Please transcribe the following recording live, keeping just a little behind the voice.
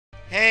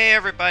Hey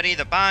everybody,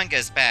 the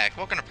Banga's back.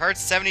 Welcome to part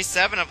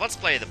 77 of Let's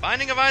Play The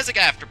Binding of Isaac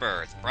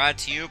Afterbirth, brought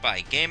to you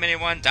by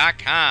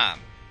GameAnyone.com.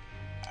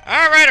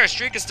 Alright, our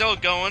streak is still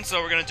going,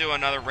 so we're gonna do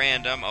another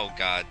random. Oh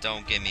god,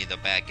 don't give me the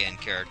back-end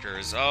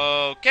characters.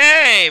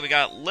 Okay, we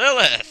got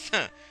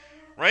Lilith.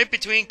 Right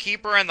between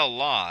Keeper and the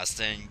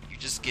Lost, and you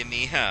just give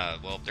me,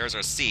 well, there's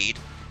our seed.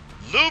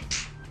 Loop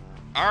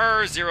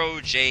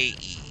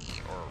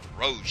R0JE, or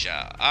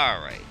Roja.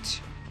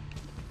 Alright.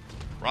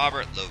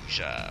 Robert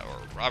Roja.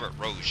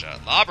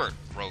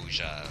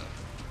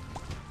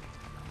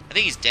 I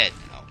think he's dead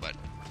now, but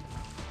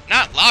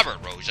not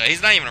Robert Roja.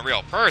 He's not even a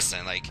real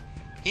person. Like,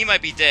 he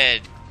might be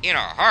dead in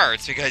our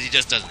hearts because he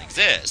just doesn't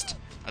exist.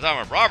 I thought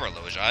about Robert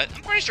Roja.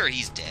 I'm pretty sure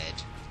he's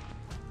dead.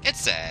 It's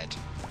sad.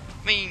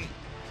 I mean,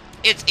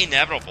 it's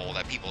inevitable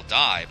that people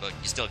die, but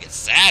you still get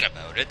sad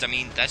about it. I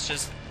mean, that's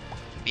just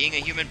being a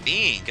human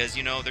being, because,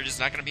 you know, they're just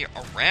not going to be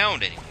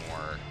around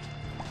anymore.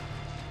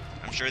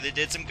 I'm sure they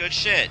did some good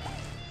shit.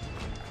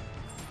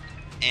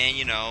 And,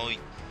 you know,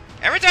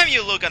 every time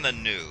you look on the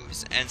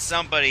news and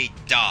somebody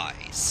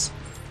dies,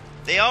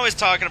 they always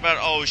talking about,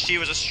 oh, she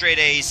was a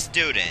straight-A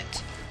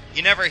student.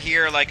 You never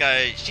hear, like,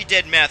 she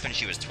did meth when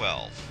she was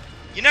 12.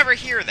 You never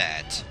hear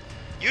that.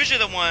 Usually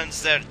the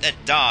ones that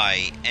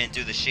die and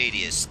do the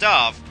shadiest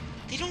stuff,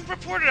 they don't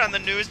report it on the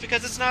news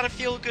because it's not a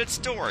feel-good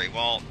story.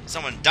 Well,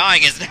 someone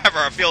dying is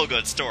never a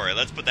feel-good story.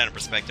 Let's put that in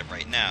perspective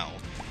right now.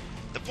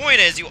 The point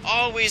is, you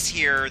always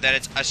hear that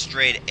it's a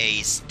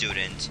straight-A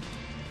student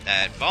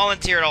that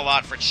volunteered a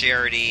lot for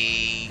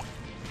charity,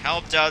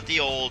 helped out the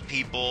old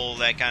people,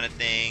 that kind of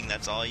thing.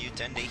 That's all you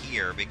tend to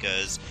hear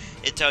because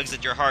it tugs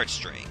at your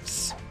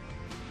heartstrings.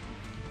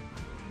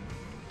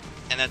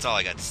 And that's all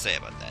I got to say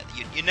about that.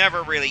 You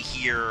never really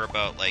hear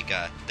about, like,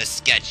 the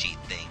sketchy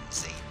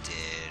things they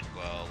did.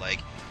 Well,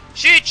 like,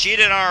 she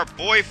cheated on our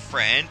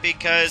boyfriend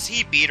because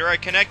he beat her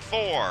at Connect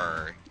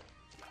 4.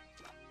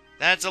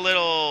 That's a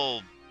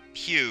little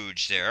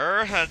huge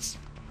there. That's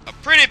a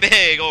pretty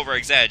big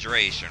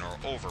over-exaggeration or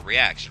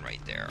overreaction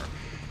right there.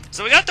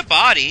 So we got the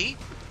body.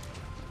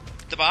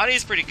 The body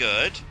is pretty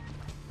good.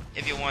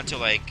 If you want to,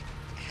 like,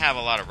 have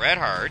a lot of red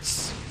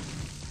hearts.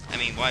 I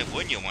mean, why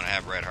wouldn't you want to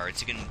have red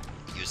hearts? You can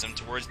use them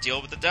towards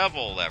deal with the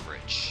devil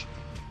leverage.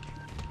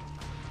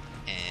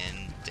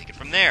 And take it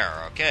from there.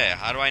 Okay,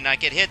 how do I not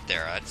get hit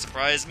there? That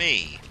surprised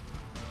me.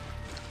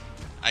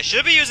 I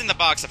should be using the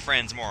box of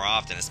friends more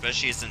often,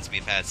 especially since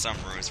we've had some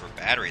rooms where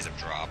batteries have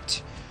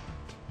dropped.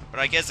 But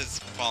I guess it's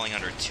falling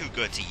under too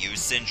good to use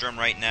syndrome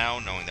right now,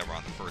 knowing that we're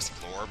on the first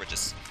floor, but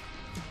just...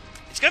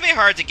 It's gonna be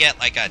hard to get,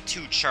 like,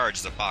 2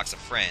 charges of Box of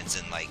Friends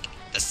in, like,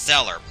 the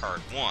cellar part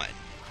 1.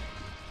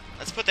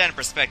 Let's put that in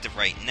perspective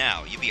right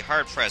now. You'd be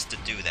hard-pressed to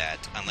do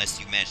that unless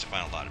you manage to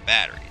find a lot of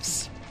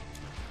batteries.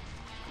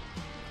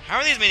 How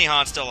are these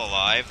mini-haunts still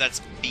alive? That's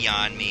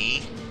beyond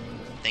me.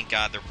 Thank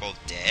God they're both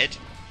dead.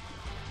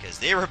 Because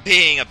they were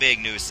being a big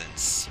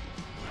nuisance.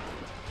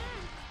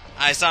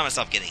 I saw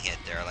myself getting hit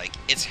there. Like,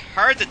 it's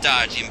hard to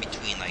dodge in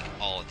between, like,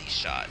 all of these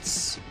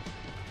shots.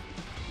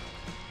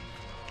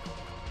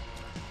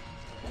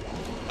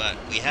 But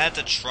we had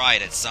to try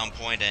it at some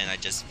point, and I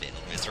just failed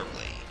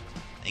miserably.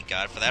 Thank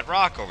God for that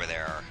rock over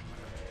there.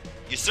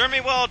 You served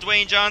me well,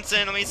 Dwayne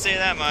Johnson, let me say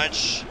that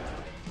much.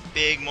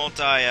 Big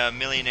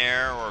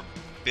multi-millionaire or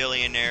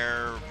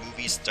billionaire,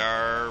 movie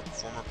star,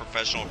 former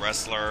professional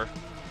wrestler.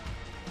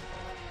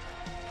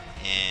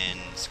 And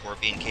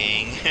Scorpion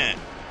King.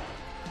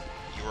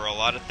 You were a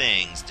lot of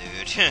things,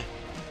 dude.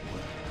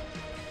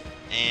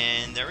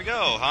 And there we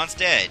go. Han's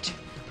dead.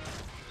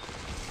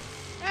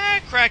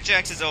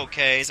 Crackjacks is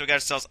okay, so we got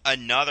ourselves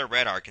another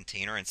red heart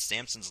container and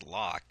Samson's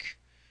Lock.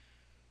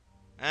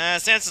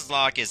 Samson's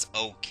Lock is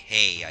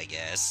okay, I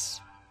guess.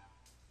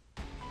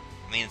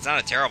 I mean, it's not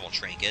a terrible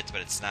trinket,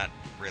 but it's not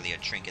really a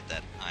trinket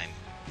that I'm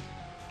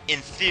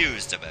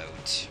enthused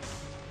about.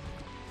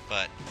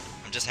 But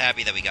I'm just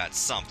happy that we got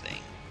something.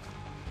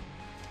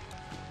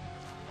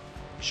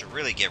 We should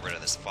really get rid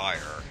of this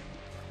fire.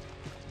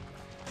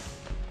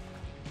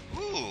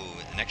 Ooh,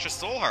 an extra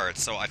soul heart.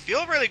 So I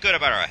feel really good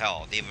about our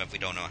health, even if we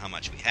don't know how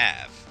much we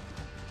have.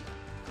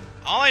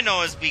 All I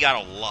know is we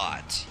got a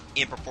lot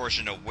in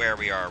proportion to where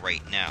we are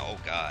right now. Oh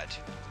god.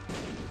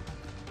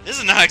 This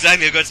is not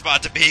exactly a good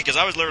spot to be, because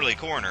I was literally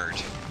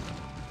cornered.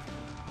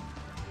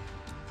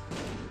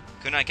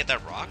 Couldn't I get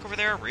that rock over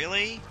there?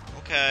 Really?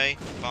 Okay,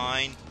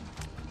 fine.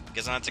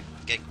 Guess I'll have to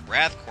get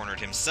Wrath cornered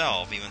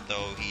himself, even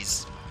though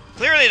he's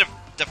clearly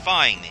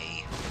defying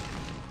me.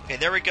 Okay,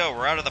 there we go.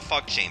 We're out of the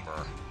fuck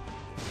chamber.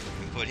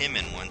 We can put him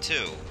in one,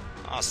 too.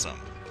 Awesome.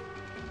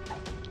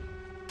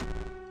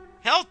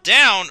 Health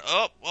down!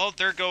 Oh, well,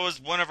 there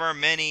goes one of our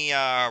many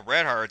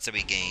red hearts that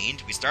we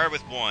gained. We started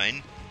with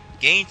 1,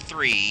 gained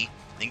 3,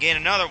 then gained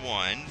another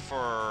 1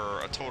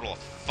 for a total of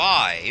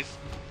 5.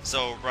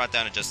 So, brought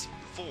down to just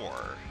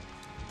 4.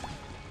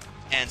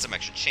 And some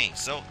extra change.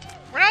 So,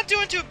 we're not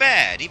doing too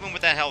bad, even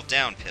with that health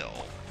down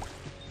pill.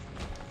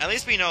 At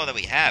least we know that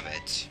we have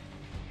it.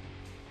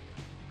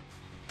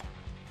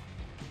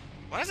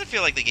 Why does it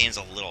feel like the game's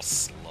a little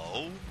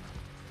slow?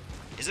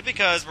 Is it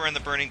because we're in the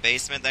burning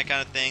basement, that kind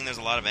of thing? There's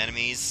a lot of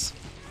enemies?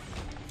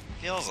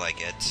 Feels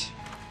like it.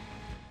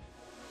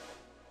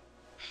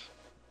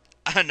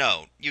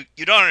 No, you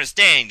don't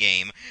understand,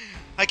 game.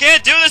 I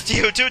can't do this to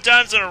you 2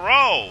 times in a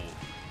row!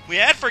 We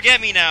had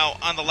Forget Me Now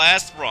on the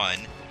last run,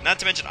 not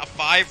to mention a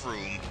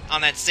 5-room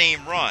on that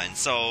same run,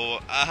 so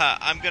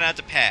I'm gonna have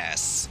to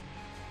pass.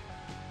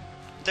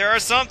 There are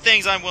some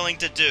things I'm willing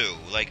to do.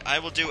 Like, I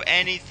will do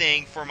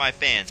anything for my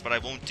fans, but I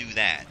won't do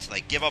that.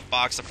 Like, give up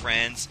Box of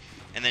Friends,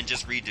 and then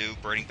just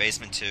redo Burning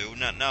Basement 2.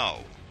 No.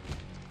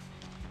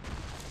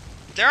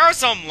 There are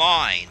some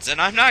lines,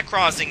 and I'm not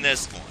crossing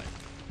this one.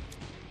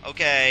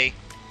 Okay.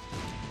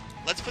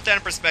 Let's put that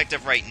in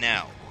perspective right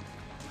now.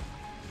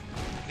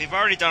 We've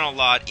already done a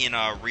lot in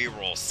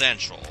Reroll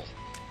Central,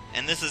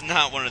 and this is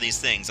not one of these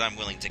things I'm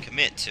willing to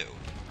commit to.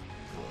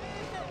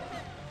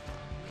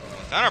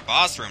 We found our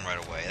boss room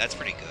right away. That's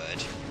pretty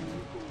good.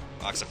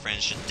 Box of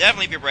Friends should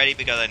definitely be ready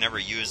because I never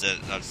used it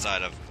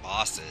outside of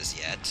bosses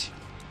yet.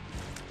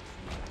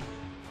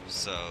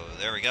 So,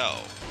 there we go.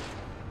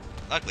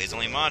 Luckily, it's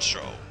only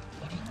Monstro.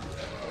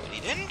 But he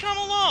didn't come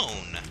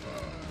alone.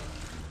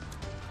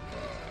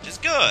 Which is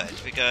good,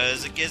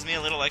 because it gives me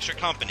a little extra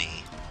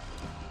company.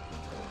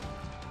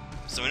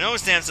 So we know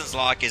Samson's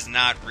Lock is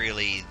not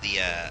really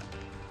the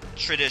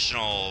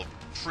traditional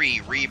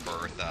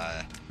pre-rebirth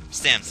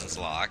Samson's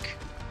Lock.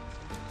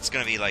 It's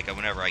going to be like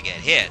whenever I get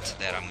hit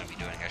that I'm going to be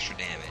doing extra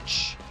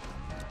damage.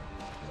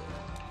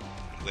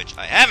 Which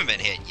I haven't been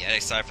hit yet,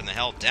 aside from the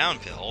Held Down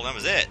pill. That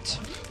was it.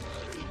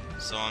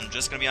 So I'm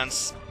just going to be on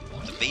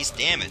the base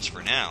damage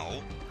for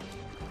now.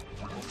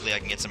 Hopefully I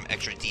can get some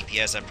extra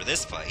DPS after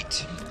this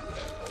fight.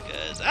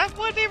 Because that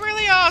would be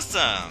really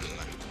awesome!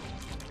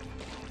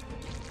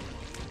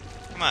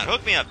 Come on,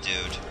 hook me up,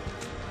 dude.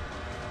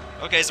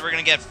 Okay, so we're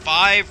gonna get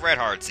 5 red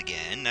hearts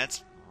again.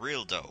 That's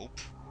real dope.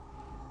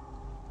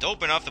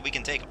 Dope enough that we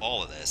can take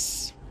all of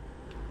this.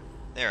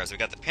 There, so we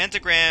got the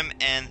pentagram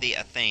and the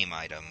Athame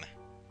item.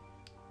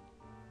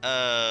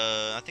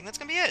 I think that's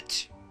gonna be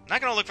it. Not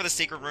gonna look for the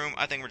secret room.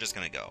 I think we're just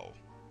gonna go.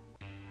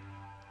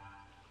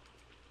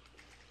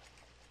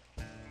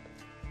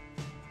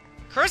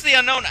 Curse of the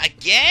Unknown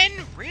again?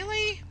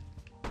 Really?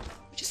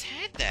 We just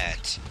had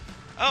that.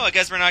 Oh, I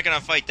guess we're not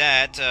gonna fight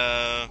that.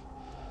 I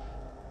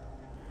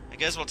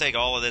guess we'll take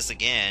all of this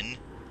again.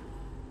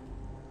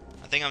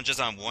 I think I'm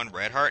just on 1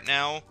 red heart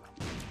now.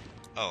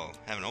 Oh,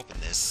 haven't opened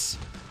this.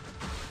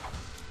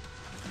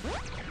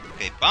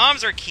 Okay,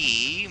 bombs are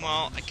key.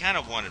 Well, I kind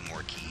of wanted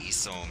more keys,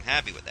 so I'm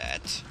happy with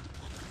that.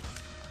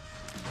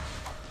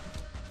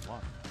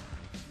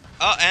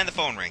 Oh, and the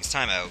phone rings.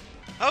 Time out.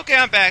 Okay,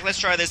 I'm back. Let's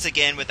try this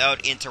again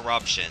without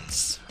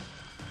interruptions.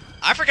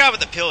 I forgot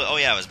what the pill... Oh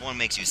yeah, it was one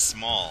makes you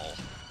small.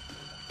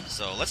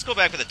 So let's go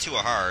back with the 2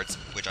 of hearts,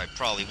 which I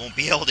probably won't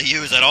be able to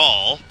use at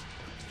all.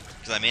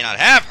 Because I may not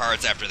have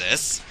hearts after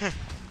this.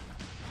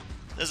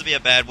 This would be a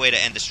bad way to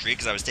end the streak,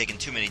 because I was taking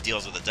too many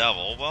deals with the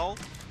devil. Well,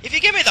 if you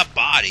give me the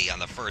body on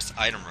the first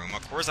item room,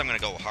 of course I'm going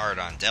to go hard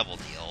on devil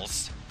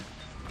deals.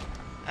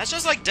 That's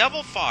just like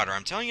devil fodder,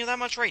 I'm telling you that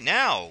much right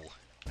now.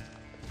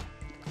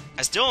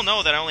 I still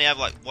know that I only have,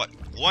 like, what,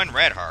 1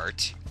 red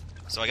heart.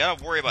 So I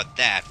gotta worry about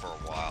that for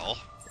a while.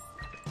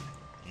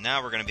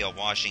 Now we're gonna be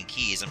washing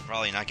keys and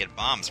probably not get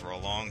bombs for a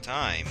long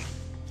time.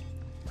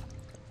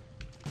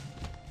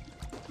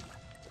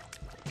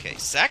 Okay,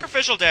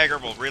 Sacrificial Dagger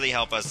will really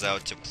help us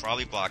out to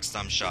probably block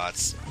some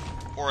shots,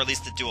 or at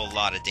least to do a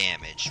lot of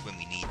damage when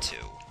we need to.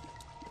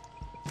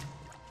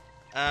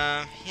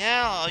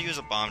 Yeah, I'll use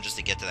a bomb just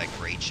to get to that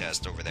great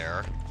chest over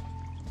there.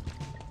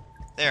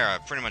 There, I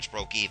pretty much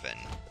broke even.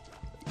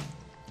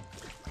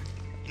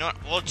 You know what,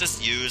 we'll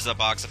just use a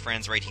Box of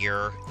Friends right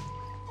here.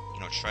 You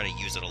know, try to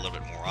use it a little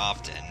bit more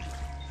often.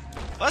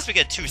 Plus we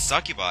get 2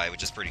 Succubi,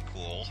 which is pretty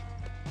cool.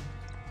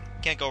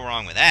 Can't go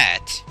wrong with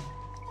that.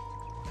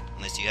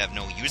 Unless you have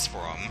no use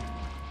for them.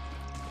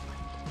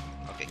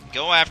 Okay,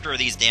 go after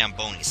these damn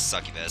bony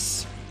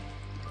Succubus.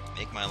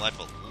 Make my life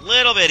a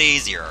little bit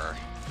easier.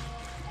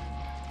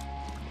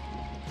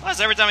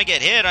 Plus, every time I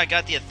get hit, I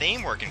got the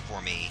Athame working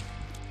for me.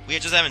 We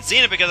just haven't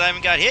seen it because I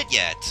haven't got hit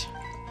yet.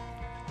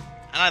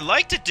 And I'd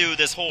like to do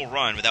this whole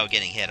run without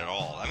getting hit at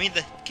all. I mean,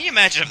 can you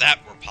imagine if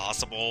that were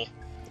possible?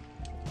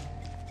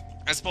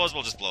 I suppose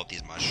we'll just blow up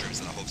these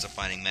mushrooms in the hopes of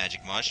finding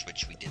Magic Mush,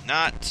 which we did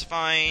not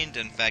find.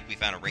 In fact, we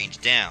found a range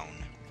down.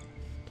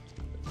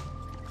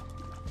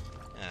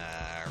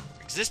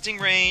 Existing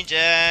range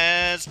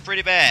is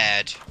pretty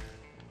bad.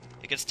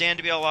 It could stand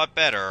to be a lot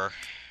better.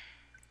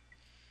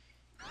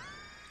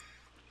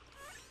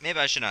 Maybe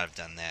I should not have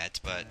done that,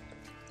 but...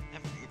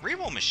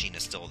 Reroll machine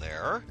is still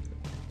there.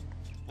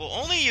 We'll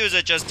only use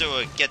it just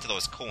to get to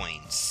those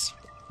coins.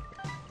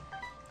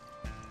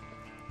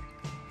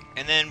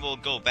 And then we'll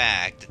go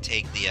back to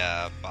take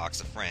the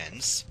Box of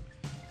Friends.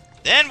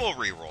 Then we'll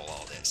reroll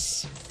all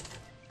this.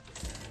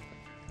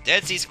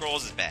 Dead Sea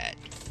Scrolls is bad.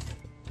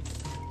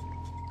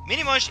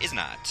 Mini Mush is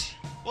not.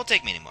 We'll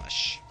take Mini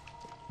Mush.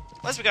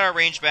 Plus we got our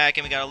range back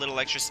and we got a little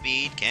extra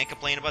speed. Can't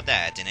complain about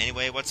that in any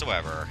way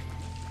whatsoever.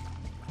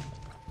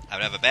 I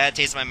would have a bad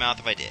taste in my mouth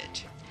if I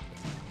did.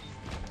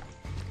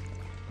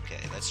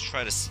 let's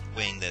try to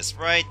swing this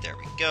right. There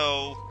we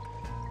go.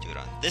 Do it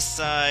on this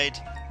side.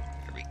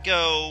 There we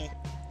go.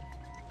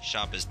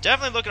 Shop is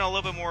definitely looking a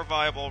little bit more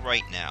viable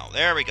right now.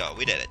 There we go.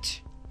 We did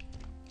it.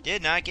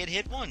 Did not get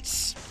hit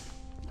once.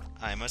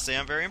 I must say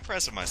I'm very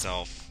impressed with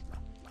myself.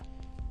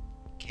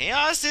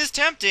 Chaos is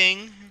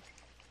tempting.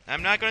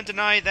 I'm not going to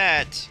deny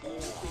that.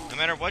 No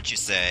matter what you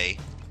say.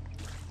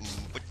 Ooh,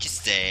 what you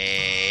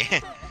say.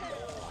 I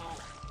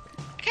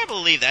can't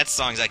believe that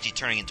song's actually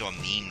turning into a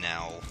meme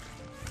now.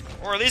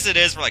 Or at least it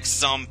is for, like,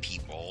 some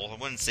people. I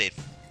wouldn't say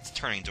it's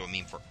turning into a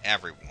meme for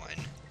everyone.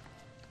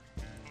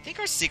 I think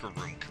our secret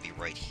room could be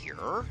right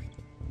here.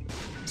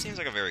 Seems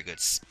like a very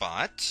good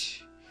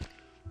spot.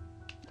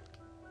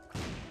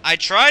 I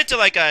tried to,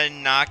 like,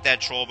 knock that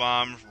troll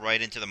bomb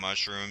right into the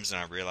mushrooms, and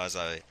I realized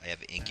I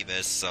have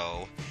Incubus,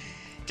 so...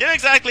 didn't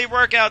exactly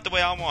work out the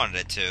way I wanted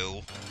it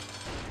to.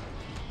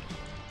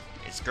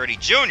 It's Gertie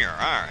Jr.,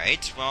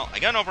 alright. Well, I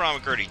got no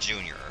problem with Gertie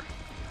Jr.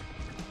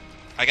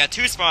 I got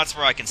 2 spots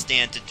where I can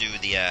stand to do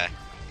the,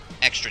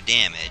 extra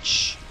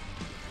damage.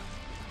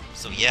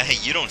 So yeah,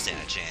 you don't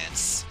stand a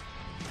chance.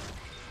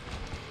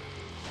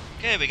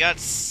 Okay, we got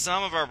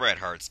some of our red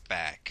hearts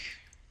back.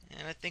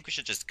 And I think we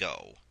should just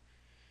go.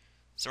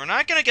 So we're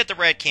not gonna get the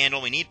red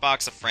candle, we need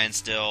Box of Friends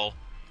still,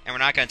 and we're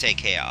not gonna take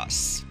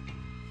Chaos.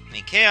 I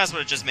mean, Chaos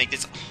would just make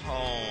this...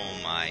 oh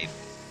my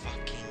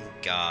fucking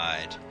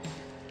god.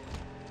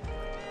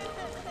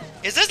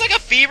 Is this like a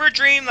fever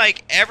dream?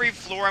 Like, every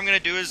floor I'm gonna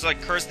do is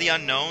like Curse the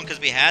Unknown? Because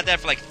we had that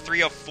for like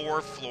 3 or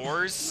 4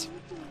 floors?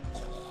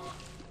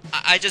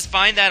 I just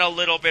find that a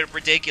little bit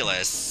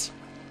ridiculous.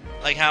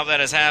 Like, how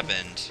that has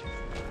happened.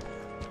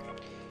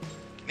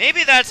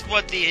 Maybe that's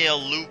what the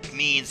loop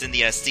means in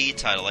the SC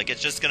title. Like,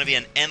 it's just gonna be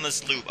an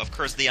endless loop of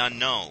Curse the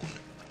Unknown.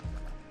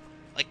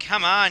 Like,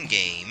 come on,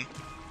 game.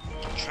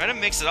 Try to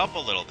mix it up a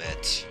little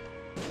bit.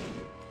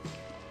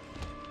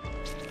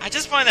 I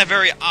just find that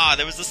very odd.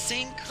 There was the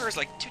same curse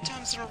like 2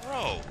 times in a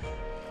row.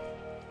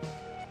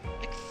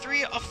 Like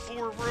 3 of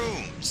 4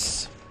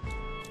 rooms.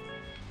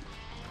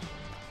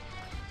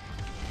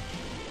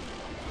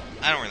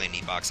 I don't really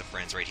need Box of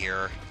Friends right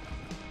here.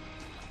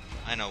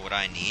 I know what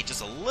I need.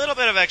 Just a little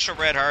bit of extra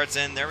red hearts,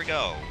 and there we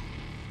go.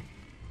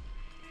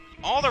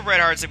 All the red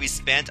hearts that we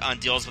spent on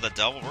deals with the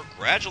devil, we're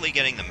gradually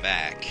getting them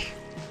back.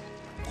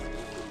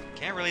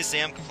 Can't really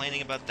say I'm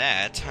complaining about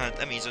that.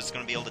 That means it's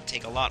going to be able to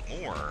take a lot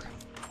more.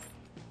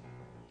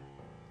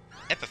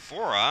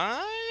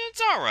 Epiphora,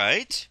 it's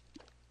alright.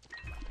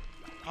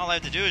 All I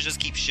have to do is just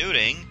keep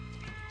shooting.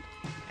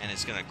 And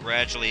it's going to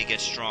gradually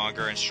get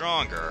stronger and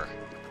stronger.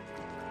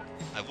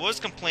 I was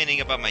complaining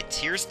about my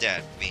tier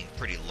stat being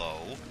pretty low.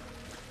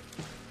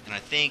 And I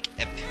think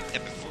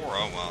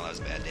Epiphora, well, that was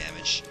bad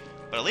damage.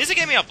 But at least it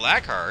gave me a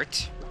black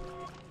heart.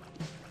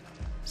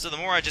 So the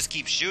more I just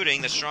keep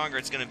shooting, the stronger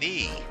it's going to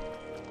be.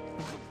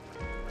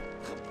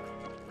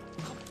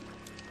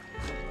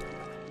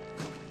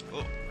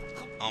 Oh,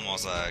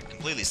 almost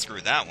completely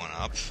screwed that one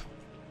up.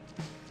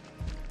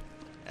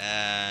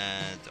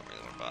 Don't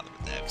really want to bother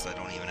with that because I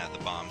don't even have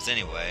the bombs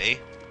anyway.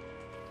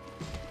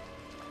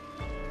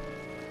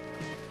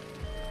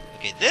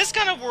 Okay, this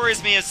kind of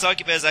worries me if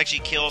Succubus actually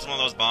kills one of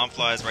those bomb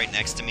flies right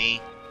next to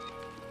me.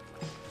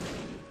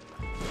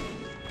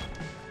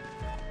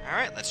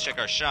 Alright, let's check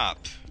our shop.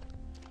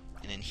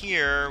 And in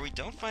here, we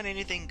don't find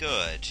anything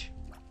good.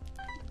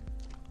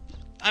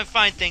 I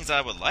find things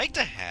I would like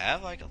to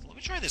have. Like, let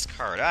me try this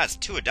card. Ah, it's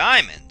 2 of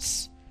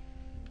diamonds.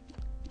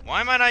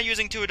 Why am I not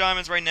using 2 of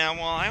diamonds right now?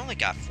 Well, I only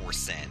got 4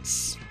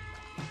 cents.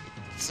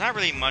 It's not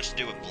really much to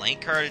do with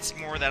blank card. It's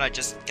more that I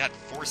just got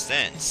 4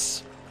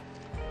 cents.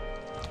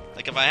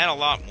 Like, if I had a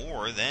lot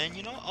more, then,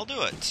 you know, I'll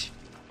do it.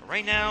 But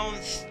right now,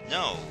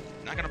 no.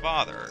 Not gonna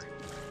bother.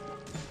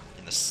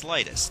 In the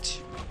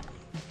slightest.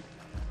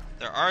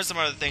 There are some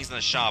other things in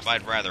the shop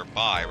I'd rather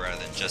buy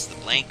rather than just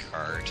the blank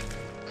card.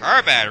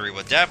 Car battery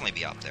would definitely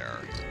be up there.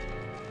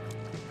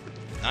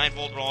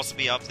 9-volt would also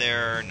be up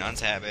there. Nun's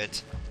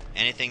Habit.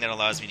 Anything that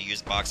allows me to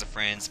use Box of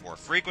Friends more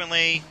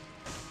frequently,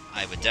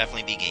 I would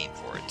definitely be game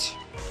for it.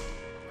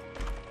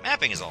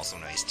 Mapping is also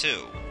nice,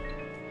 too.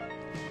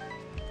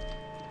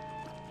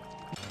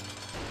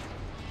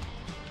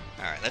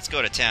 Alright, let's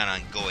go to town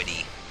on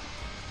Goity.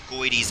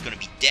 Goity's gonna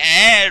be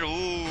dead!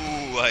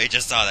 Ooh, I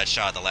just saw that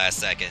shot at the last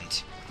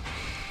second.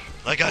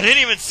 Like, I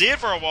didn't even see it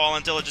for a while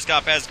until it just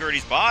got past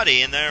Gertie's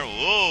body, and there,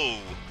 whoa!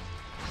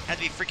 Had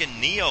to be freaking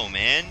Neo,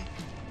 man.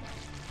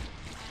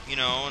 You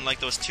know, in like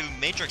those 2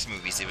 Matrix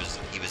movies he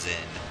was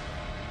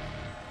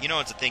in. You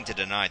know it's a thing to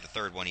deny the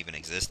 3rd one even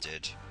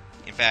existed.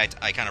 In fact,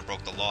 I kind of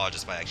broke the law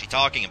just by actually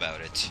talking about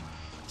it.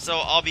 So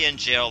I'll be in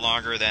jail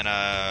longer than,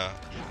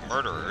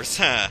 murderers.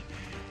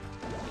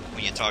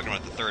 When you're talking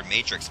about the 3rd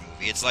Matrix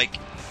movie, it's like...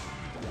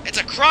 it's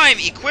a crime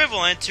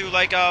equivalent to,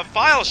 like,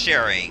 file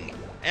sharing.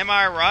 Am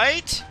I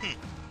right?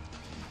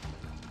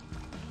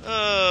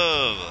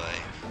 Oh,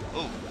 boy.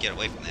 Oh, get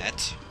away from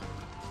that.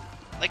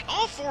 Like,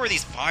 all 4 of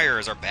these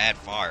fires are bad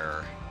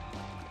fire.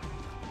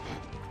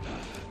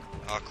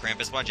 Oh,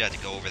 Krampus, why'd you have to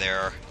go over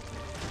there?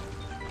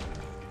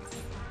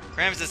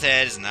 Krampus'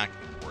 head is not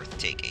worth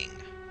taking.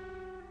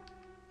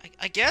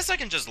 I guess I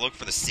can just look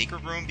for the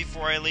secret room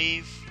before I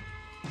leave.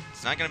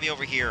 It's not gonna be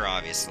over here,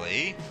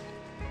 obviously.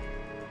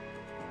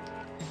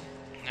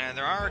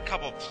 There are a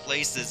couple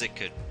places it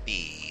could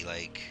be,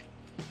 like...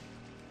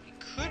 It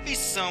could be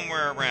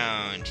somewhere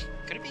around...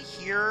 Could it be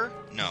here?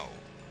 No.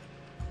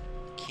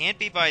 Can't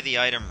be by the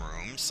item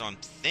room, so I'm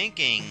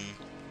thinking...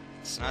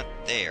 It's not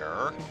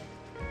there.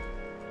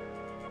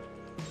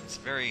 It's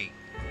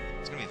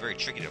gonna be very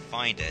tricky to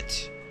find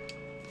it.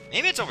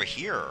 Maybe it's over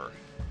here.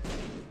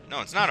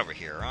 No, it's not over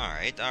here.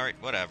 Alright,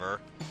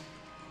 whatever.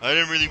 I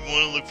didn't really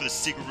want to look for the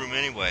secret room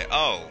anyway.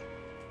 Oh.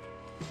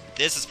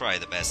 This is probably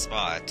the best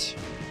spot.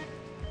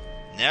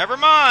 Never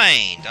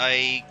mind!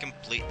 I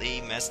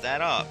completely messed that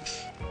up.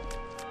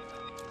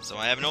 So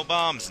I have no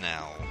bombs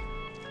now.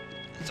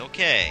 It's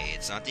okay.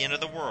 It's not the end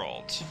of the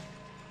world.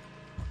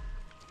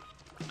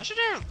 I should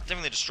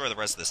definitely destroy the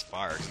rest of this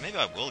fire, because maybe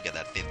I will get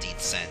that 15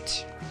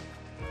 cent.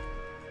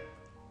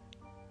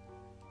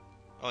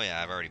 Oh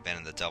yeah, I've already been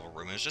in the devil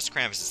room. It was just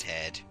Krampus's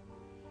head.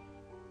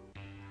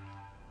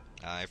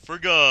 I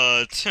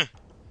forgot.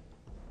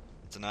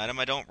 It's an item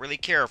I don't really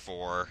care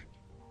for.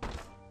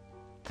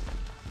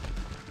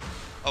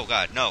 Oh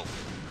god, no.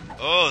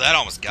 Oh, that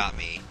almost got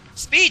me.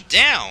 Speed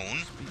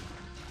down?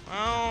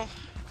 Well,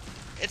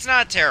 it's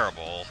not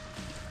terrible.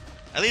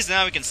 At least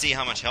now we can see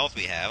how much health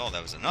we have. Oh,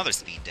 that was another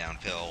speed down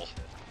pill.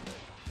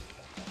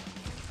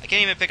 I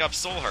can't even pick up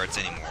soul hearts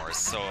anymore,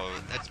 so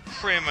that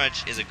pretty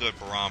much is a good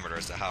barometer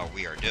as to how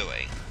we are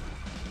doing.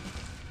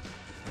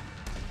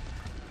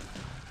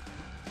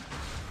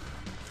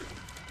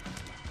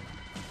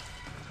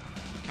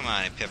 Come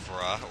on,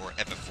 Epiphora, or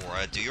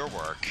Epiphora, do your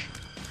work.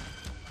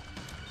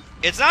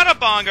 It's not a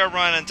bonga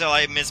run until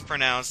I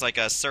mispronounce like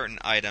a certain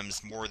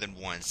items more than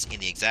once in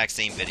the exact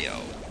same video.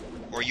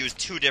 Or use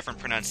 2 different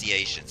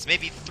pronunciations,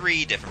 maybe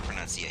 3 different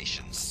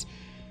pronunciations.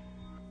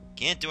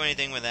 Can't do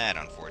anything with that,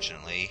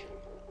 unfortunately.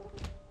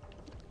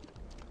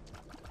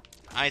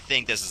 I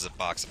think this is a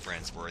box of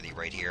friends worthy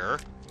right here.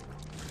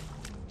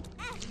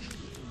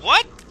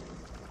 What?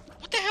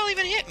 What the hell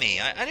even hit me?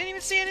 I didn't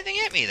even see anything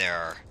hit me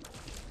there.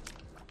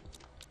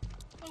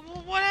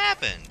 What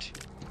happened?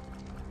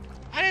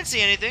 I didn't see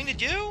anything,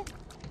 did you?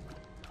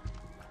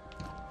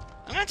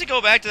 I'm gonna have to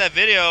go back to that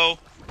video,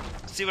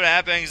 see what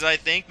happens. I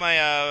think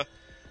my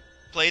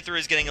playthrough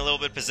is getting a little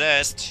bit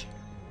possessed.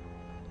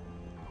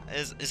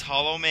 Is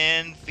Hollow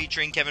Man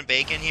featuring Kevin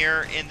Bacon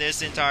here in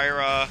this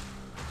entire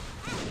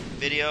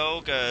video?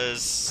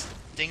 Because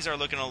things are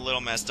looking a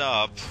little messed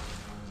up.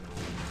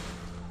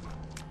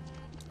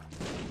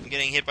 I'm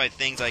getting hit by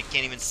things I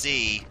can't even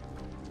see,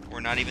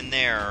 or not even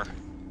there.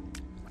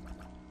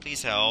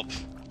 Please help.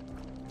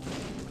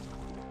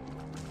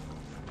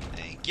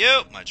 Thank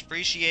you, much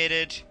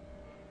appreciated.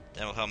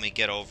 That'll help me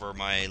get over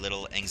my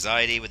little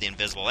anxiety with the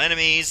invisible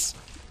enemies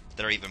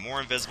that are even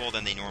more invisible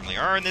than they normally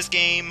are in this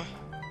game.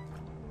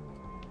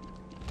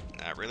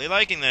 Not really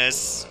liking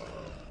this.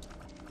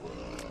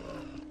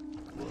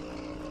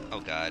 Oh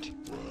god.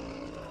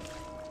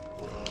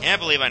 Can't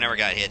believe I never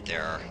got hit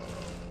there.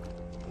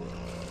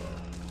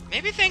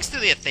 Maybe thanks to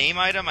the Athame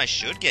item I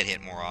should get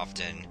hit more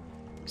often,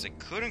 because it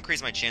could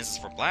increase my chances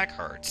for black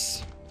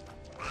hearts.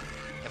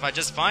 If I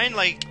just find,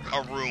 like,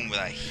 a room with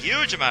a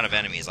huge amount of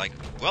enemies, like,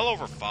 well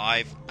over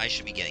 5, I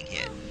should be getting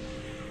hit.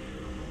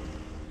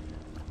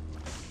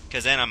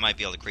 Because then I might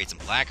be able to create some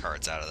black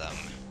hearts out of them.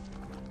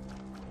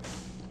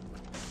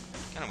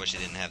 Kinda wish I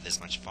didn't have this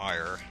much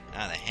fire.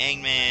 Ah, the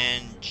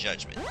Hangman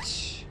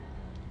Judgment.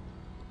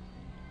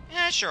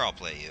 Yeah, sure, I'll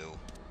play you.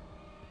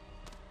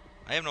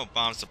 I have no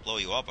bombs to blow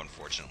you up,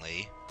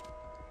 unfortunately.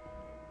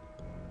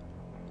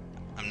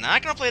 I'm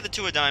not gonna play the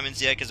 2 of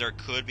diamonds yet, because there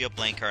could be a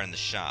blank card in the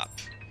shop.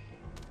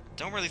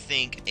 Don't really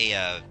think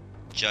a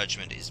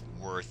judgment is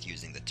worth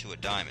using the 2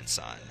 of diamonds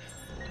on.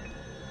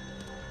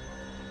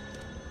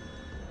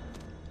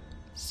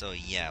 So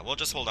yeah, we'll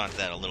just hold on to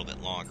that a little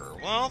bit longer.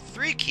 Well,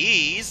 3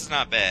 keys is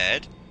not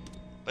bad,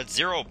 but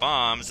 0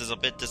 bombs is a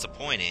bit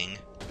disappointing.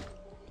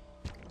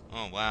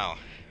 Oh wow,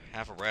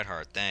 half a red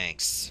heart,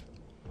 thanks.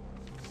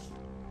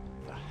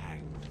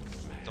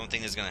 Don't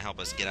think this is gonna help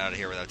us get out of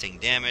here without taking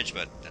damage,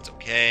 but that's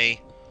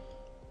okay.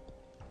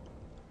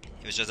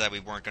 It was just that we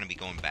weren't gonna be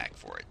going back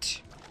for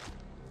it.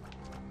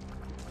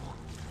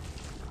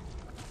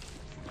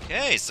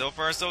 Okay, so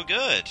far so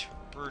good.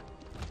 We're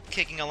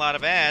kicking a lot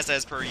of ass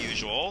as per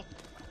usual.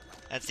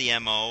 That's the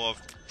MO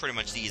of pretty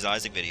much these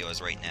Isaac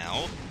videos right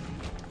now.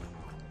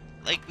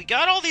 Like, we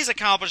got all these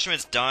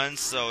accomplishments done,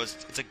 so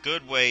it's a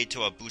good way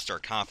to boost our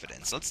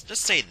confidence. Let's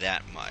just say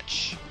that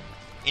much.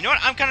 You know what?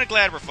 I'm kind of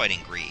glad we're fighting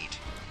greed.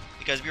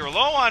 Because we were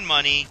low on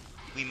money,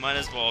 we might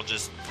as well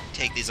just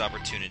take this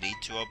opportunity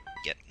to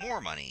get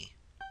more money.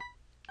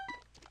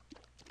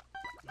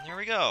 There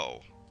we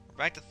go. We're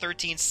back to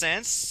 13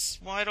 cents.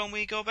 Why don't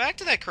we go back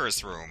to that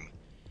curse room?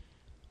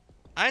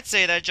 I'd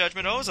say that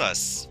judgment owes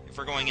us, if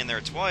we're going in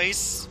there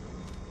twice.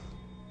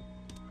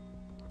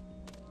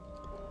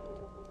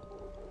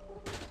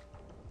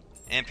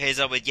 And pays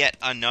up with yet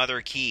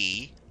another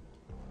key.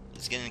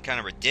 It's getting kind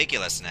of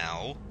ridiculous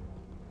now.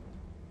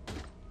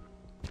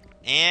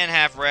 And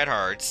half red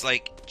hearts.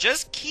 Like,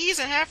 just keys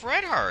and half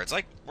red hearts.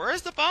 Like,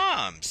 where's the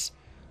bombs?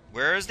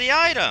 Where's the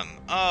item?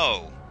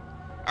 Oh.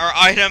 Our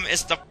item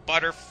is the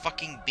butter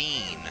fucking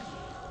bean.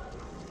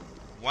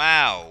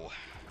 Wow.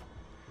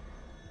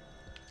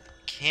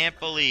 Can't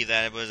believe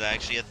that it was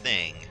actually a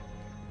thing.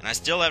 And I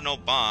still have no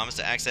bombs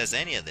to access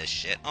any of this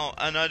shit. Oh,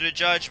 another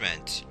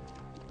judgment.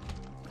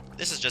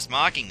 This is just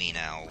mocking me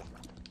now.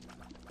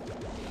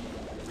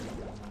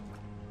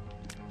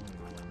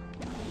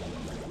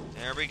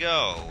 There we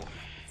go.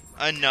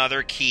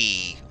 Another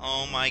key.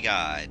 Oh my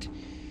god.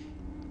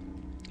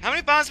 How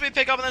many bombs did we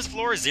pick up on this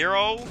floor?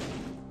 0?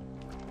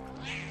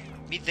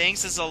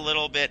 Methinks is a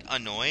little bit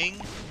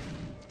annoying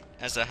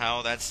as to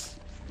how that's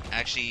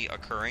actually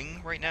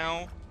occurring right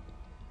now.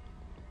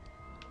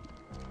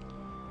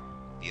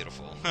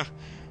 Beautiful.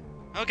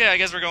 Okay, I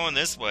guess we're going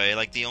this way,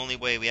 like the only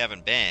way we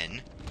haven't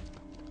been.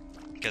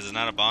 Because it's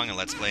not a bong and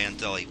let's play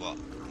until he, well,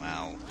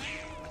 wow,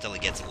 until he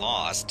gets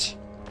lost.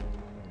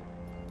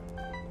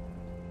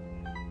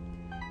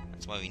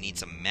 That's why we need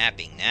some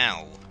mapping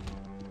now.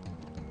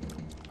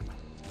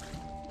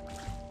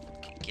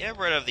 Okay, get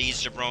rid of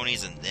these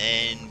jabronis and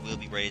then we'll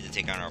be ready to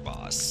take on our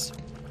boss.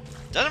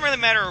 Doesn't really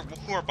matter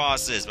who our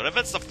boss is, but if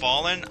it's the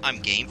Fallen, I'm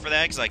game for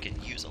that because I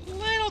could use a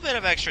little bit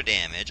of extra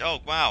damage. Oh,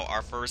 wow,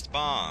 our first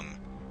bomb.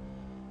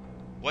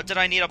 What did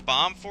I need a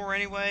bomb for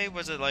anyway?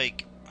 Was it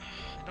like...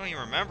 I don't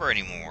even remember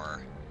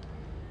anymore.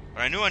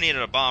 But I knew I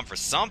needed a bomb for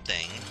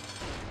something.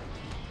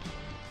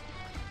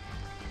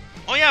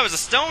 Oh yeah, it was a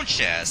stone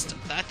chest.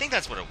 I think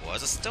that's what it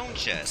was, a stone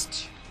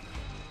chest.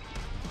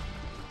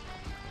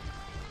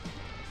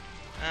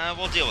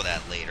 We'll deal with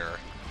that later.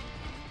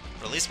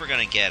 But at least we're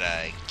gonna get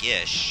a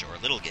Gish, or a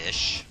little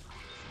Gish.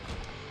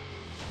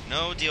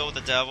 No deal with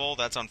the devil,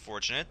 that's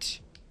unfortunate.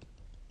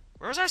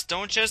 Where was our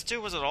stone chest to?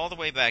 Was it all the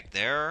way back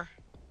there?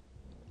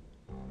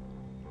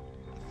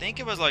 I think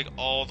it was like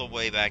all the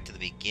way back to the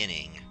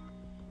beginning.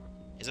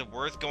 Is it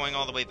worth going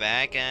all the way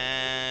back?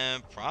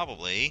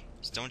 Probably.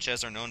 Stone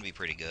chests are known to be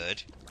pretty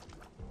good.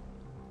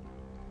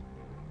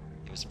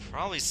 It was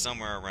probably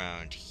somewhere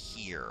around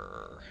here.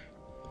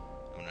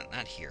 Oh,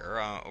 not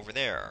here, over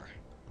there.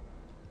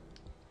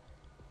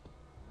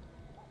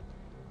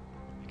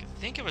 I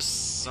think it was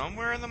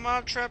somewhere in the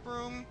mob trap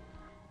room.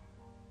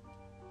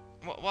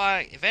 Well,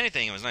 why, if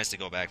anything, it was nice to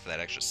go back for that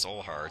extra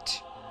soul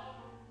heart.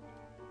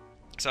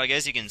 So I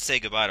guess you can say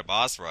goodbye to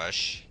boss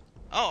rush.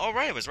 Oh,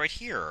 alright, it was right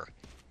here.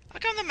 How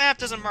come the map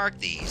doesn't mark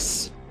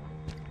these?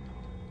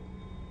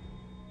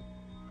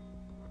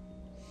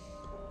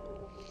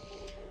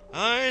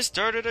 I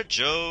started a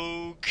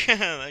joke.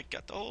 I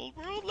got the whole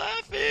world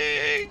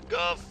laughing.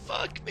 Oh,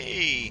 fuck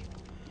me.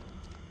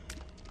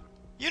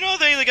 You know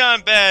things have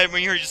gotten bad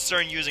when you're just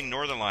starting using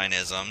Northern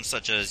Lineisms,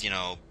 such as, you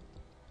know,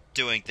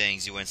 doing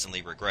things you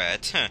instantly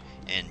regret,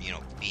 and, you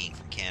know, being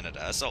from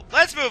Canada. So,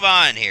 let's move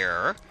on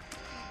here.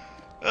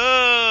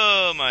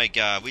 Oh my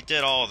god, we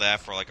did all of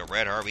that for like a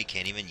red heart we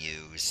can't even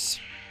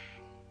use.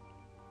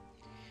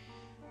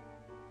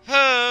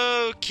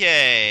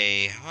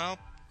 Okay, well,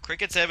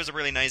 Cricket's Head was a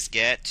really nice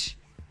get.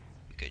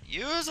 We could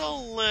use a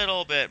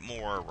little bit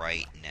more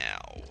right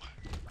now.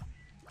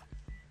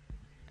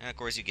 And of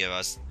course you give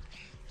us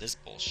this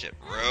bullshit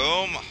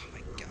room. Oh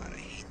my god, I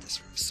hate this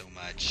room so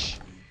much.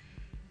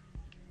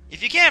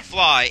 If you can't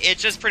fly,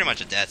 it's just pretty much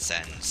a death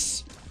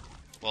sentence.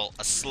 Well,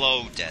 a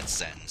slow death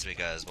sentence,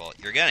 because, well,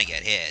 you're gonna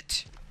get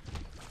hit.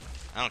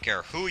 I don't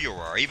care who you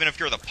are, even if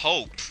you're the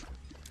Pope.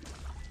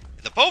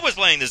 If the Pope was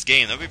playing this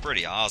game, that'd be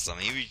pretty awesome.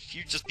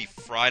 He'd just be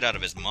fried out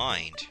of his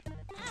mind.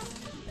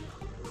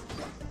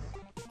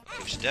 Okay,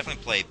 we should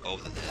definitely play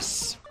both of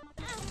this.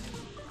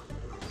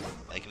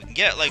 Like, we can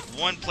get, like,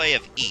 one play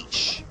of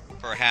each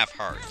per half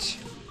heart.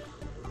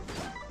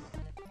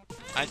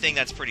 I think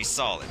that's pretty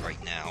solid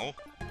right now.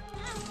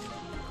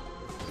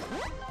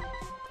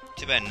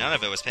 Too bad none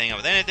of it was paying up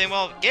with anything.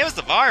 Well, it gave us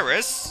the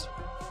virus.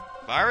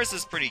 Virus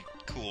is pretty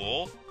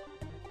cool.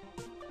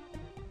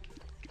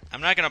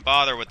 I'm not gonna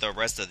bother with the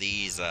rest of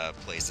these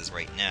places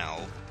right now.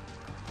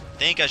 I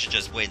think I should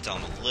just wait until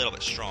I'm a little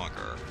bit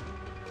stronger.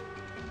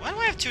 Why do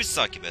I have 2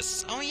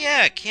 succubus? Oh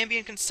yeah,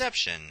 Cambion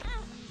Conception.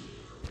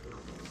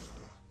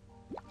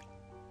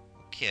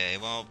 Okay,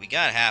 well, we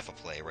got half a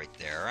play right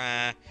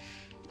there.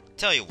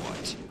 Tell you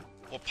what.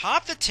 We'll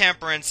pop the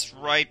Temperance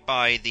right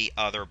by the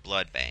other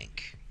blood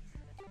bank.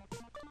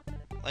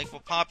 Like,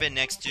 we'll pop it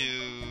next to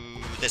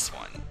this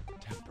one.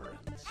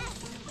 Temperance.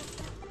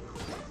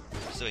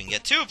 So we can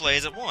get 2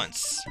 plays at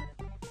once.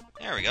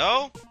 There we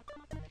go.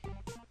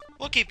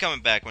 We'll keep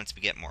coming back once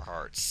we get more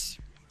hearts.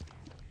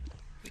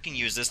 We can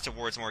use this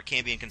towards more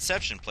Cambion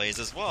Conception plays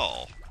as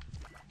well.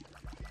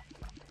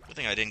 Good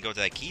thing I didn't go to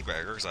that key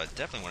beggar, because I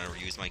definitely want to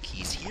reuse my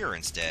keys here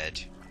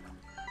instead.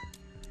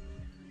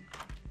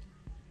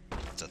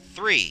 It's a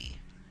 3.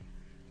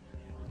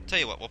 Tell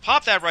you what, we'll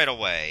pop that right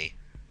away.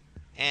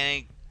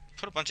 And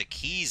put a bunch of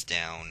keys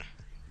down.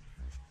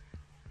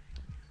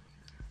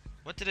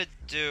 What did it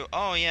do?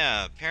 Oh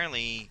yeah,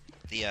 apparently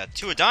the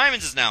 2 of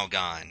diamonds is now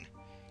gone.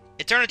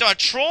 It turned into a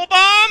troll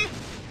bomb?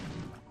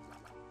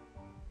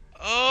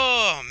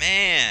 Oh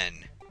man.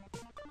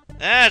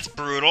 That's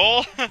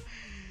brutal. I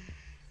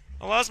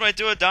lost my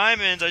 2 of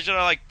diamonds. I should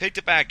have, like, picked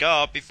it back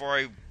up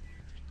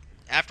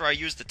after I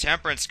used the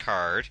temperance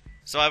card,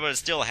 so I would have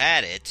still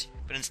had it.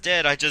 But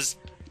instead, I just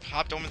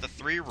hopped over to the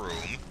 3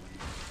 room.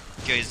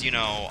 Because, you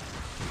know,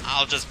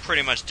 I'll just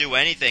pretty much do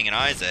anything in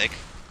Isaac.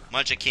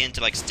 Much akin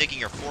to, like, sticking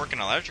your fork in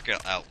an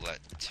electrical outlet.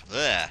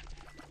 Blech.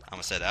 I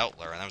almost said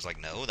outlet, and I was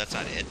like, no, that's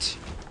not it.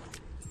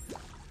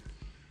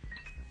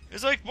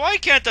 It's like, why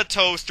can't the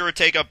toaster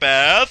take a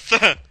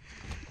bath?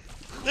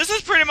 This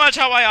is pretty much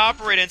how I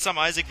operate in some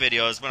Isaac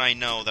videos when I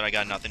know that I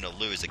got nothing to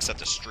lose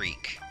except a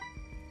streak.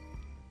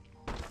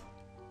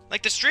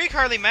 Like, the streak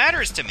hardly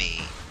matters to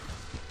me.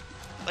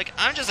 Like,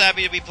 I'm just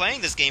happy to be playing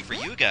this game for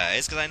you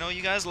guys, because I know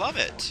you guys love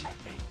it.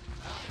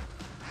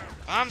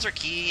 Bombs are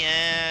key,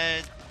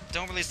 and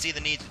don't really see the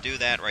need to do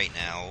that right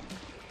now.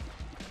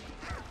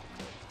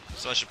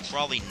 So I should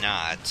probably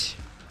not.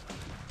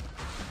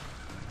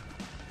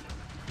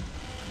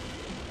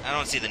 I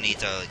don't see the need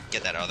to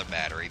get that other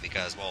battery,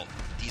 because, well,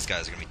 these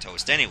guys are going to be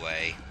toast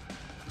anyway.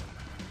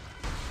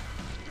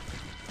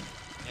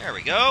 There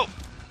we go.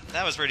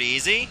 That was pretty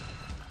easy.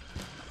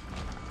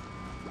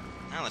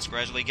 Now let's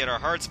gradually get our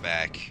hearts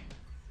back.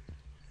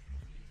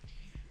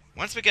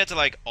 Once we get to,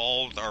 like,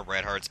 all our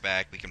red hearts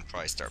back, we can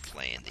probably start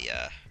playing the,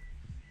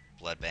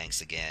 blood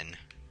banks again.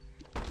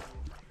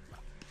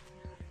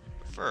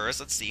 First,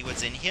 let's see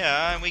what's in here,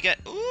 and we get,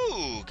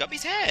 ooh,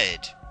 Guppy's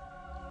head!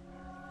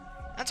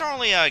 That's our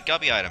only,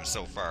 Guppy item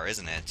so far,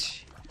 isn't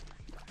it?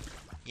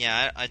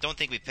 Yeah, I don't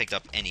think we picked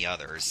up any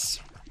others.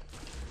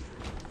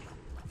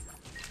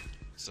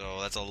 So,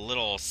 that's a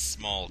little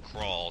small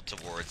crawl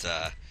towards,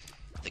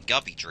 the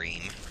Guppy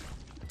dream.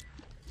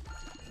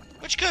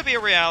 Which could be a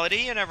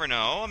reality, you never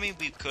know. I mean,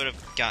 we could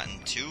have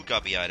gotten 2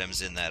 Guppy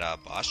items in that,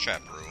 boss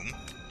trap room.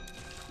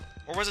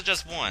 Or was it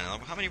just 1?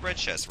 How many red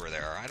chests were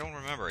there? I don't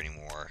remember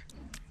anymore.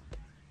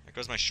 There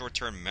goes my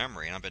short-term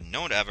memory, and I've been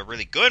known to have a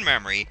really good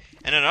memory,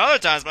 and then other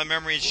times my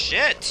memory is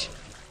shit!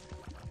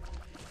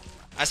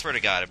 I swear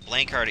to God, if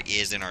Blank Card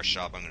is in our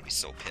shop, I'm gonna be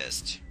so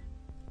pissed.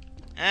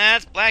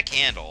 That's Black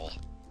Handle.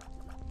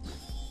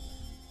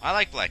 I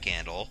like Black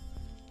Handle.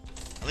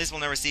 At least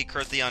we'll never see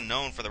Kurt the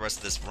Unknown for the rest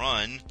of this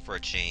run, for a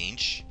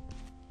change.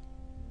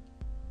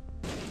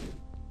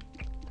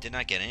 Did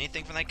not get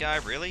anything from that guy,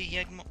 really? He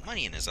had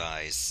money in his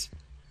eyes.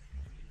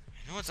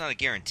 I know it's not a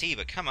guarantee,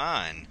 but come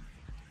on.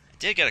 I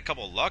did get a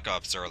couple luck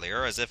ups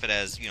earlier, as if it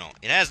has, you know,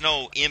 it has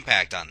no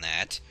impact on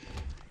that.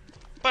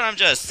 But I'm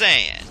just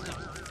saying.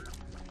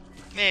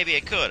 Maybe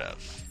it could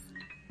have.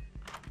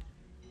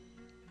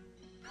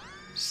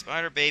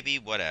 Spider Baby,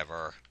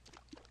 whatever.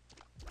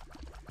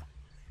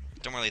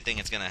 Don't really think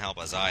it's going to help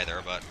us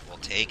either, but we'll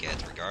take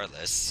it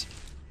regardless.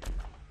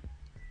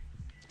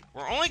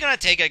 We're only going to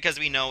take it because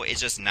we know it's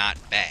just not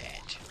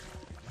bad.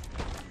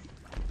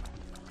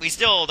 We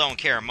still don't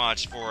care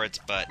much for it,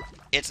 but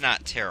it's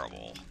not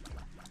terrible.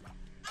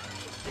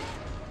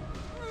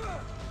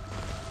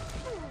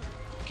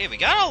 Okay, we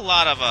got a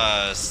lot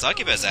of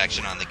succubus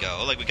action on the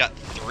go. Like, we got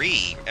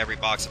 3 every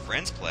box of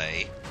friends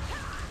play.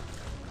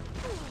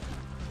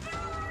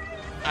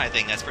 I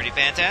think that's pretty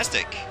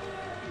fantastic.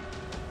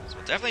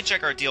 Definitely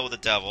check our deal with the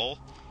devil.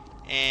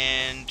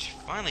 And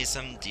finally,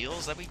 some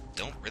deals that we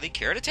don't really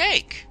care to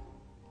take.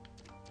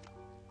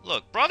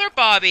 Look, Brother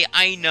Bobby,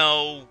 I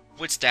know,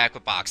 would stack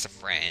with Box of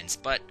Friends,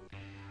 but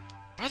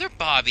Brother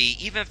Bobby,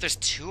 even if there's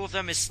 2 of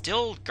them, is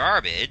still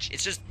garbage.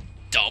 It's just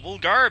double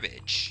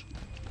garbage.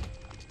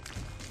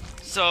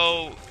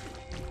 So,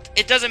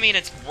 it doesn't mean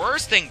it's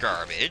worse than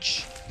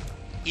garbage,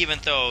 even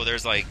though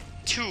there's, like,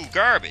 2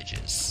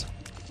 garbages.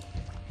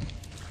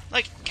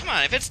 Like, come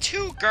on, if it's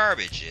 2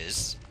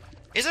 garbages,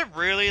 is it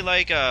really,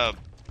 like,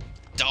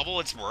 double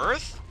its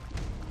worth?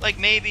 Like,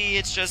 maybe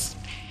it's just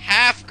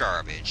half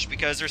garbage,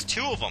 because there's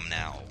 2 of them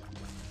now.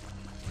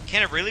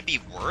 Can it really be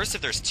worse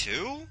if there's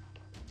 2?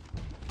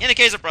 In the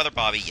case of Brother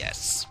Bobby,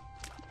 yes.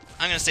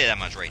 I'm gonna say that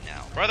much right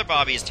now. Brother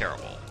Bobby is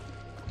terrible.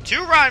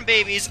 2 Rotten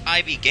Babies,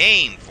 I'd be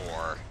game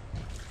for.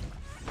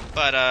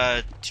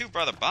 But, 2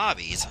 Brother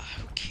Bobbies,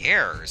 who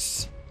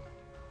cares?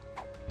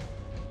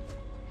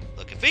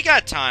 Look, if we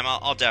got time,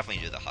 I'll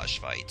definitely do the Hush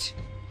fight.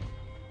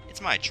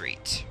 It's my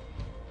treat.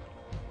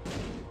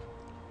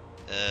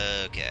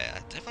 Okay, I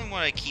definitely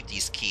want to keep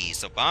these keys,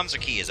 so bombs or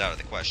key is out of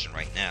the question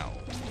right now.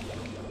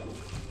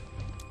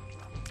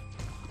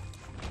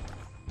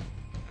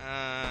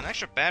 An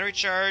extra battery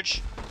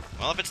charge?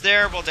 Well, if it's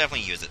there, we'll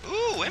definitely use it.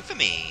 Ooh,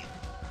 infamy!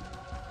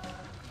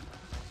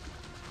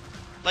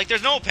 Like,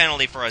 there's no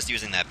penalty for us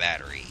using that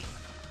battery.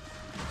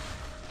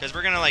 Because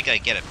we're gonna, like,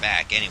 get it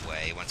back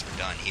anyway, once we're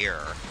done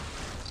here.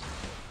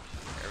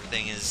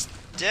 Everything is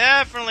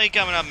definitely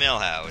coming up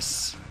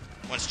Millhouse,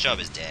 once Chubb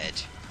is dead.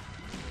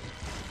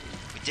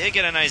 We did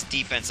get a nice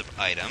defensive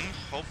item.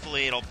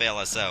 Hopefully it'll bail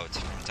us out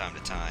from time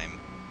to time.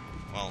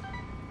 Well,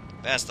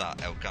 the best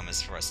outcome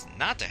is for us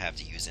not to have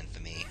to use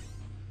infamy.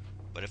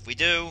 But if we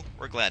do,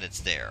 we're glad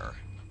it's there.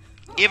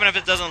 Even if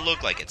it doesn't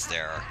look like it's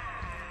there.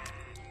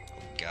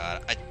 Oh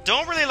god, I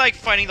don't really like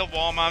fighting the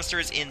wall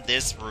monsters in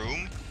this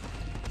room.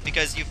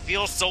 because you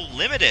feel so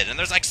limited, and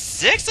there's like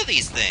 6 of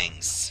these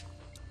things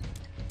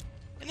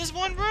in this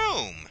one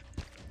room,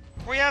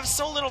 where you have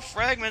so little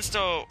fragments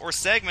or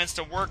segments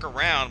to work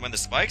around when the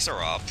spikes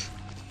are up.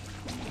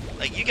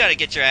 Like, you gotta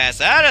get your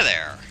ass out of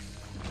there.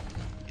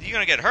 You're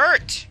gonna get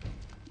hurt.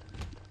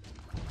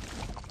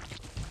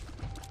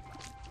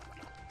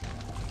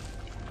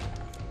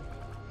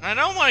 I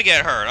don't want to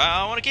get hurt.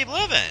 I want to keep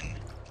living.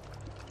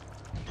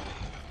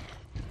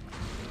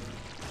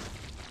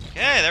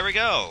 Okay, there we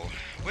go.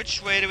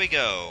 Which way do we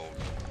go?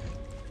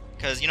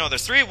 Because, you know,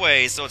 there's 3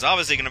 ways, so it's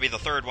obviously going to be the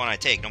 3rd one I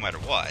take, no matter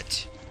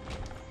what.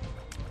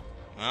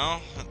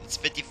 Well, it's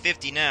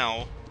 50-50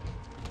 now.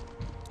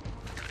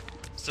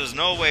 So there's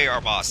no way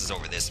our boss is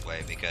over this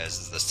way, because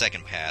it's the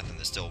 2nd path, and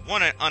there's still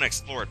one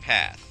unexplored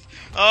path.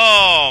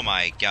 Oh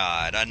my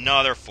god,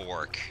 another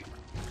fork.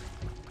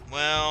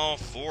 Well,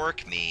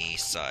 fork me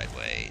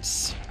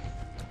sideways.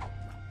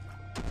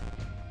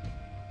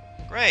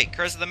 Great,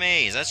 Curse of the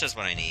Maze, that's just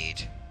what I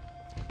need.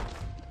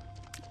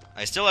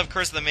 I still have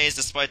Curse of the Maze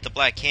despite the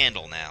black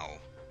candle now.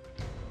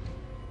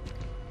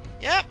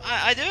 Yep,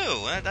 I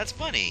do. That's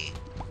funny.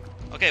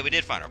 Okay, we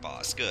did find our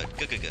boss. Good.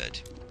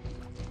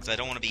 Because I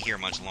don't want to be here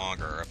much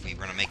longer if we're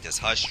going to make this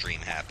Hush stream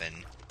happen.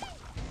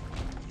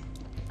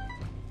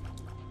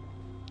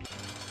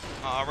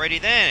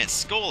 Alrighty then,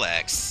 it's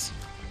Skolex.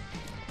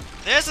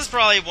 This is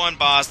probably one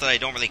boss that I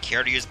don't really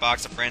care to use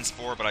Box of Friends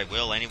for, but I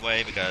will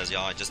anyway, because,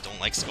 y'all, I just don't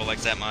like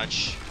Skolex that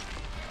much.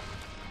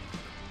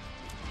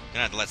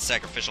 Gonna have to let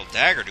Sacrificial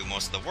Dagger do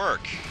most of the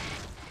work.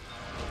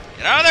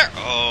 Get out of there!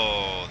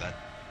 Oh, that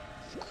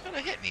could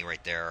have hit me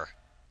right there.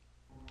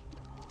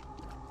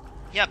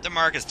 Yep, the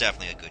mark is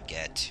definitely a good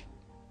get.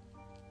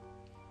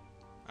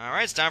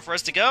 Alright, it's time for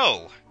us to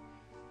go.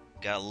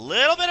 Got a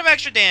little bit of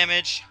extra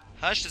damage.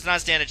 Hush does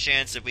not stand a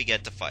chance if we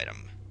get to fight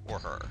him. Or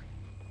her.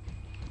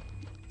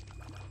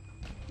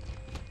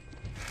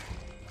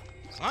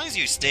 As long as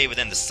you stay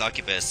within the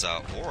Succubus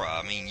aura,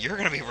 I mean, you're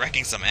gonna be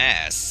wrecking some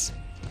ass.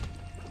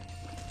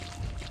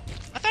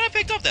 I thought I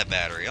picked up that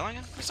battery.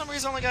 For some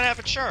reason, I only got half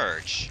a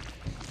charge.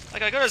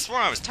 Like, I could have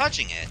sworn I was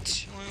touching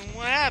it.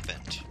 What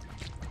happened?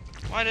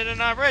 Why did it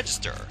not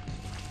register?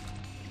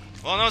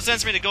 Well, no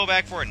sense for me to go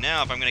back for it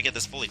now if I'm going to get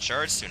this fully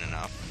charged soon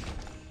enough.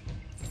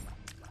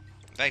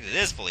 In fact, it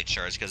is fully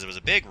charged because it was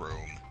a big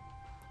room.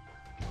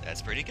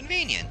 That's pretty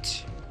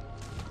convenient.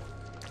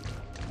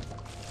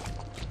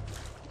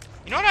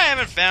 You know what I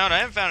haven't found? I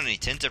haven't found any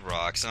tinted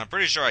rocks, and I'm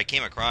pretty sure I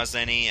came across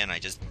any, and I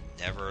just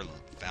never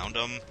found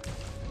them.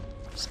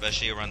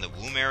 Especially around the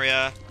womb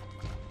area.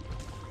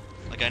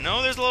 Like, I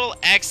know there's little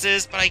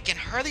X's, but I can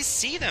hardly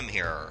see them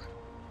here.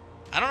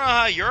 I don't know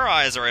how your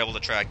eyes are able to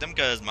track them,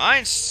 because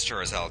mine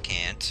sure as hell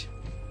can't.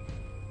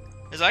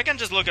 Because I can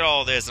just look at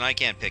all this, and I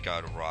can't pick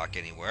out a rock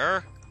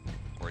anywhere.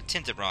 Or a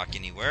tinted rock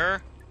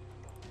anywhere.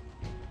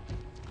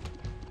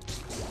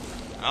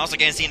 I also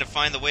can't seem to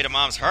find the way to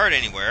Mom's heart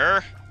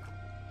anywhere.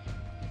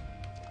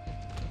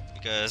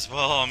 Because,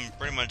 well, I'm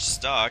pretty much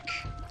stuck.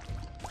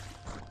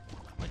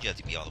 Why'd you have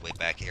to be all the way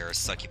back here,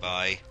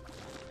 succubi?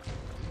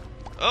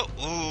 Oh,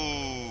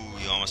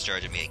 ooh, you almost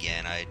charged me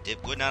again. I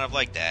would not have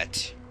liked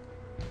that.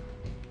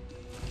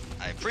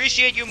 I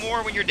appreciate you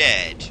more when you're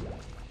dead.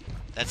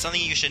 That's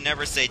something you should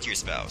never say to your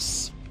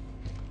spouse.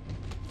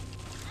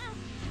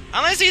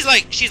 Unless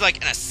she's like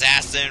an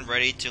assassin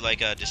ready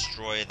to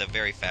destroy the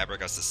very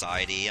fabric of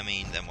society. I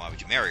mean, then why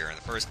would you marry her in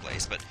the first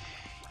place? But,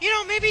 you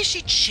know, maybe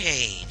she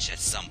changed at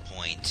some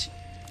point.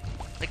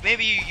 Like,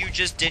 maybe you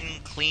just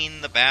didn't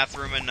clean the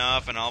bathroom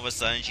enough, and all of a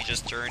sudden she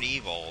just turned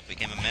evil,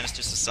 became a menace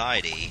to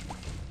society.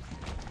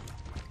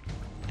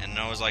 And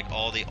knows, like,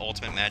 all the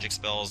ultimate magic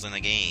spells in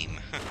the game.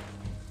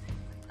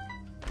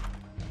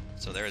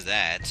 So there's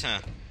that.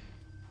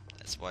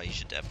 That's why you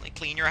should definitely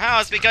clean your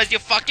house, because you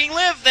fucking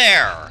live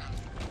there!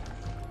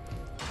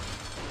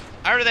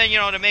 Other than, you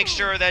know, to make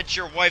sure that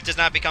your wife does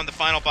not become the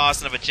final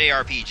boss of a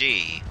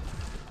JRPG.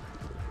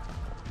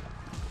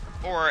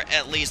 Or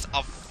at least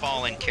a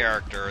fallen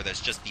character that's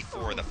just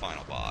before the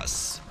final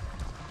boss.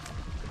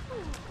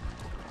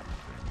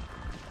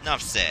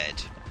 Enough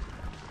said.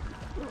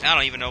 I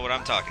don't even know what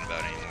I'm talking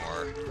about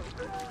anymore.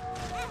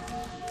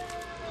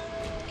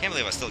 Can't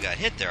believe I still got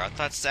hit there. I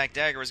thought Sack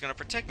Dagger was going to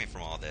protect me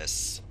from all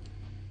this.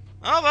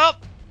 Oh well,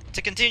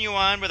 to continue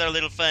on with our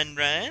little fun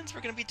runs,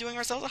 we're going to be doing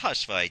ourselves a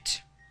Hush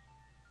fight.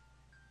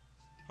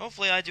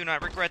 Hopefully I do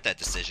not regret that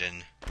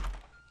decision.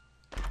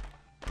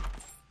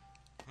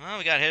 Well,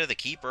 we got hit of the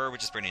Keeper,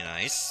 which is pretty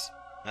nice.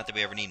 Not that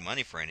we ever need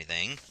money for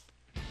anything.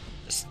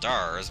 The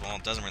stars, well,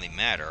 it doesn't really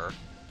matter.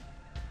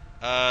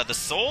 The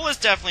soul is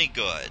definitely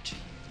good.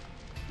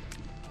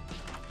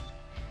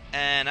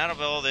 And out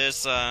of all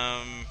this,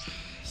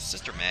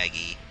 Sister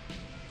Maggie.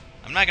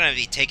 I'm not going to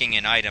be taking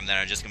an item that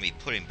I'm just going to be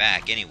putting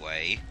back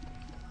anyway.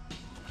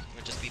 It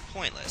would just be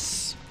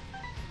pointless.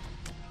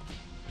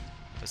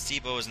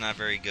 Placebo is not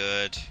very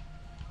good.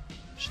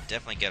 Should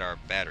definitely get our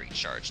battery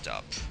charged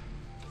up.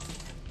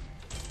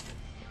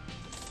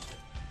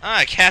 Ah,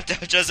 I capped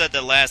out just at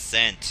the last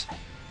cent.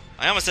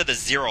 I almost said the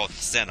 0th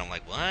cent. I'm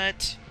like,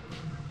 what?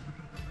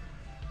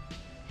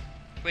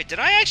 Wait, did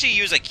I actually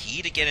use a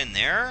key to get in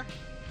there?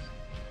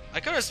 I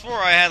could have swore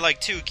I had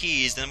like 2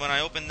 keys, then when I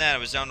opened that, it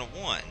was down to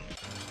 1.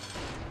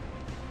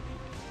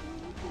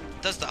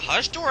 Does the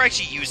Hush door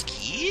actually use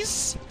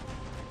keys?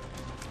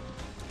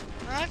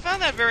 I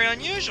found that very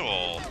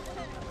unusual.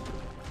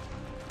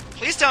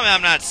 Please tell me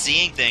I'm not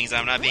seeing things,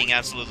 I'm not being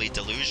absolutely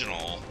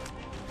delusional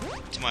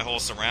to my whole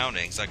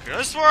surroundings. I could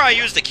have swore I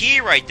used a key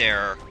right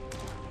there.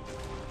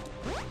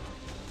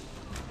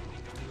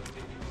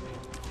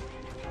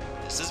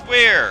 This is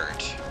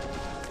weird.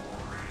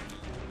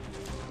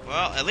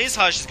 Well, at least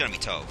Hush is gonna be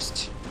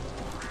toast.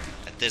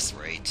 At this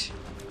rate.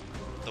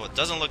 Though it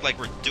doesn't look like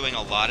we're doing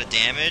a lot of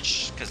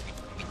damage, because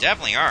we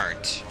definitely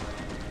aren't.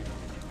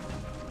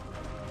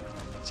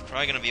 It's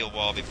probably gonna be a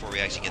while before we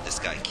actually get this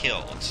guy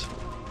killed.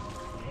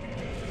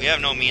 We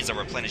have no means of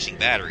replenishing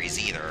batteries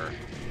either.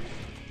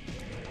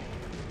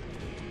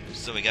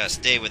 So we gotta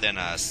stay within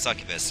a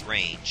succubus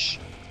range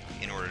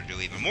in order to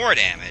do even more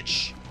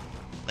damage.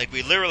 Like,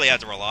 we literally have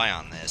to rely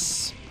on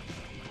this.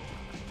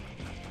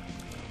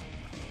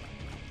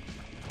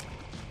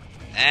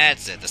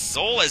 That's it. The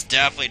soul is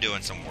definitely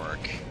doing some work.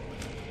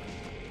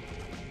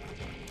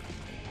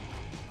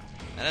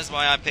 That is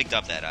why I picked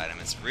up that item.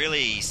 It's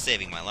really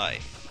saving my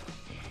life.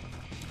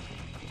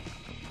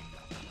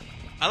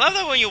 I love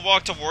that when you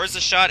walk towards the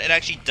shot, it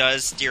actually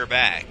does steer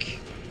back.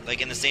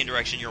 Like, in the same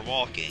direction you're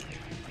walking.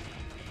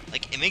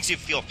 Like, it makes you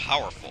feel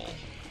powerful.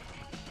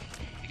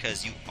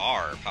 Because you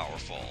are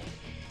powerful.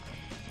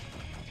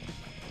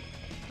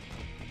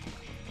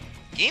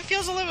 Game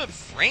feels a little bit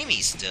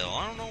framey still.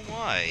 I don't know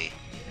why.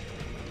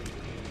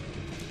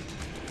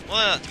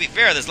 Well, to be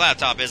fair, this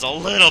laptop is a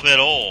little bit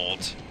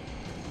old.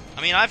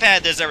 I mean, I've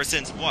had this ever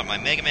since, what, my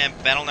Mega Man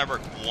Battle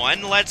Network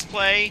 1 Let's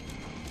Play?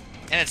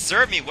 And it's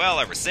served me well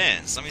ever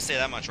since. Let me say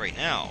that much right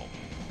now.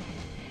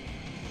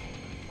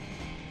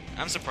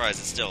 I'm surprised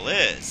it still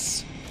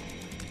is.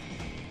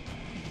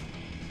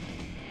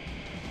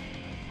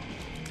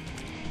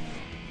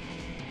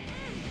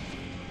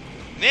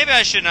 Maybe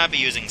I should not be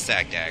using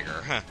Sack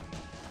Dagger. Huh.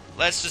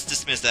 Let's just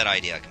dismiss that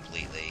idea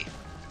completely.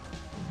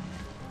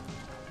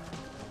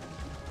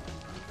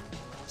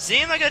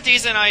 Seemed like a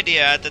decent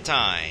idea at the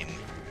time,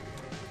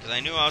 because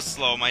I knew how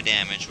slow my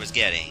damage was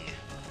getting.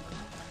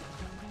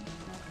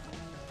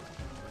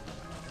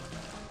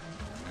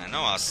 I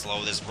know how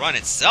slow this run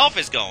itself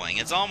is going.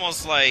 It's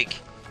almost like,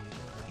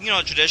 you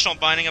know, traditional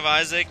Binding of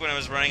Isaac when it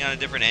was running on a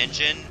different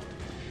engine,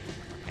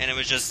 and it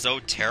was just so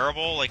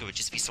terrible, like it would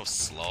just be so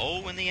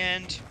slow in the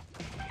end.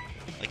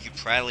 Like, you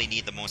probably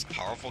need the most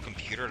powerful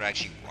computer to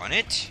actually run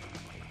it.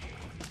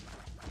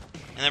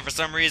 And then for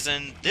some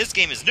reason, this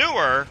game is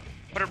newer,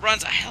 but it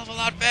runs a hell of a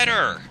lot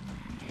better.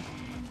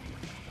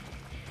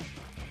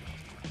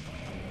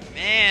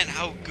 Man,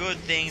 how good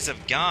things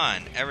have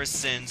gone ever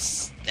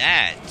since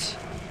that.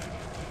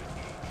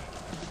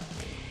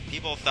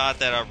 People thought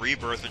that a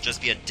Rebirth would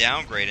just be a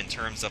downgrade in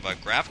terms of a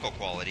graphical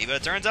quality, but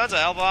it turns out it's a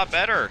hell of a lot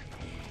better.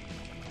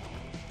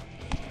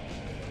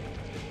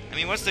 I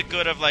mean, what's the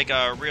good of, like,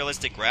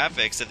 realistic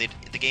graphics if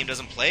the game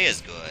doesn't play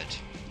as good?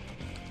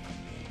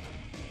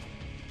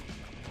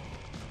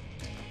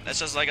 That's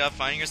just like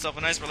finding yourself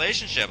a nice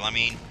relationship. I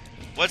mean,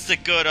 what's the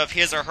good of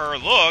his or her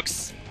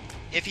looks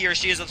if he or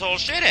she is a total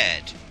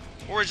shithead?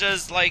 Or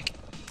just, like,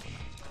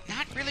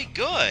 not really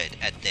good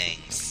at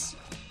things.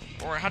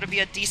 Or how to be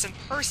a decent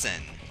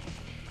person.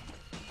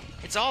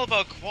 It's all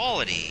about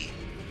quality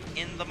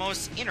in the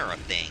most inner of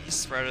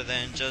things, rather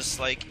than just,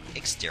 like,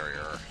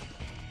 exterior.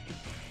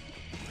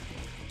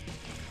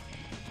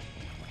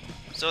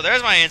 So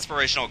there's my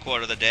inspirational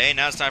quote of the day.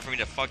 Now it's time for me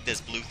to fuck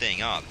this blue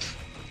thing up.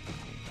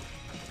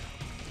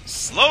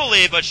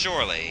 Slowly but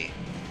surely.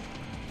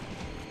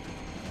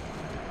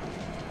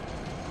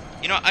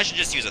 You know, I should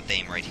just use a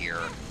theme right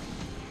here.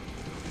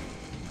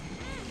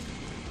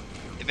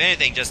 If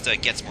anything, just to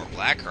get some more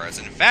black cards.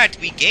 And in fact,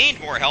 we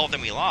gained more health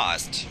than we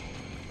lost.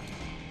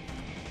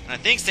 And I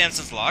think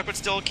Samson's Lock would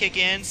still kick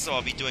in, so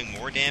I'll be doing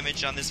more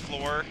damage on this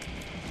floor.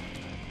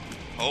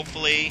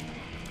 Hopefully.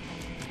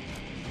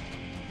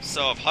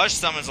 So if Hush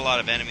summons a lot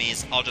of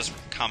enemies, I'll just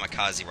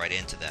kamikaze right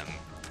into them.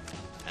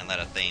 And let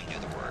a theme do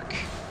the work.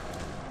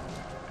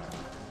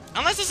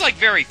 Unless there's like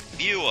very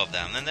few of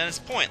them, and then it's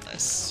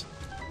pointless.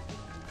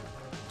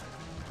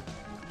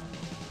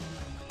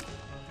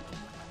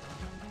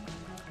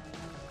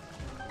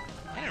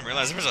 I didn't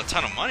realize there was a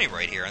ton of money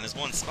right here in this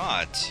one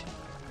spot.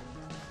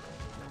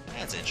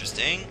 That's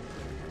interesting.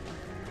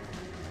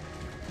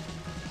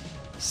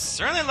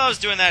 Certainly loves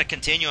doing that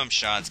continuum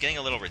shot. It's getting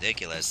a little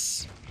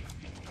ridiculous.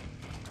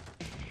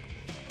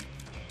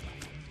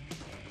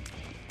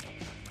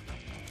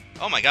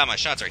 Oh my god, my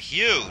shots are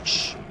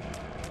huge!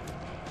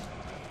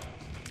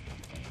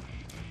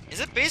 Is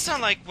it based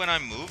on, like, when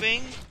I'm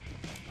moving?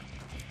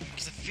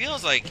 Because it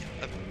feels like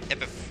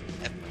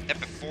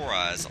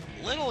Epiphora is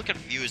a little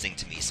confusing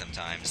to me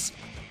sometimes.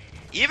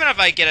 Even if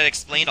I get it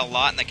explained a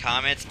lot in the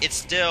comments, it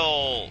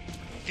still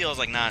feels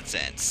like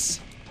nonsense.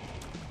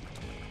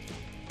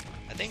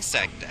 I think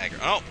Sack Dagger...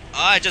 Oh!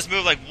 I just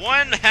moved like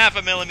 1/2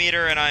 a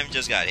millimeter and I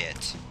just got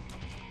hit.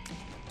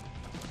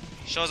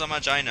 Shows how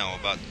much I know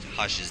about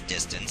Hush's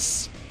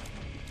distance.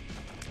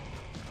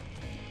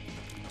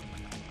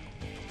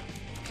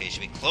 Okay, should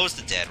be close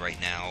to dead right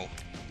now.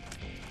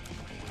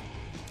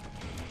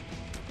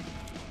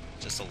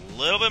 Just a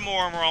little bit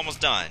more and we're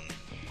almost done.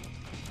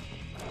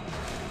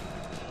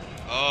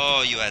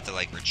 Oh, you had to,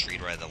 like,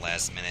 retreat right at the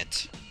last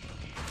minute.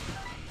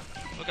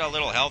 Look how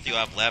little health you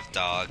have left,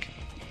 dog.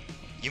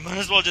 You might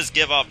as well just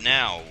give up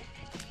now.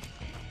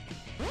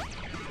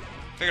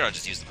 Figured I'll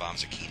just use the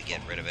bombs or key to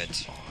get rid of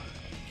it.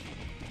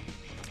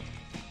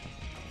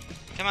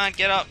 Come on,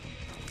 get up.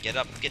 Get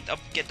up, get up,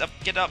 get up,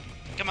 get up.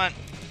 Come on,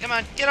 come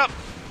on, get up.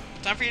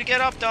 Time for you to get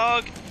up,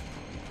 dog.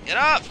 Get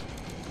up.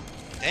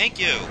 Thank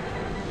you.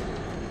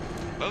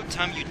 About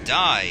time you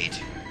died.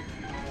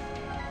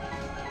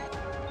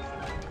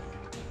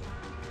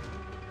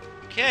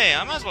 Okay,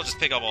 I might as well just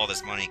pick up all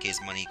this money in case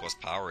money equals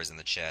power is in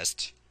the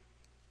chest.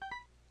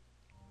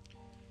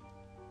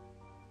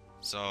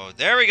 So,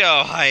 there we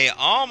go. I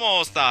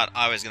almost thought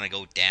I was going to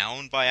go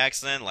down by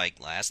accident like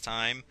last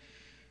time.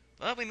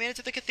 But we made it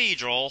to the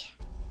cathedral.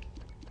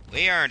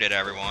 We earned it,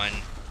 everyone.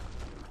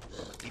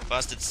 We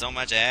busted so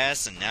much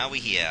ass, and now we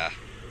here.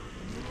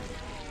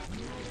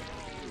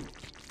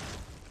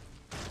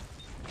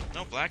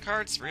 No black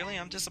hearts? Really?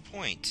 I'm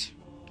disappointed.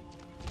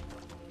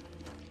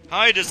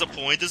 Hi,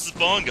 disappoint. This is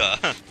Bonga.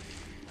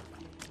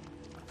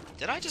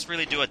 Did I just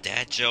really do a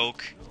dad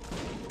joke?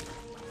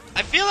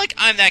 I feel like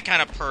I'm that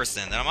kind of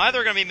person that I'm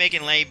either going to be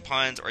making lame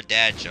puns or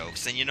dad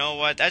jokes. And you know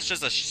what? That's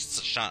just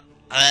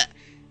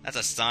that's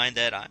a sign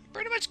that I'm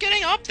pretty much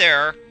getting up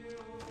there.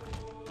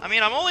 I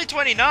mean, I'm only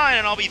 29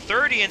 and I'll be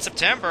 30 in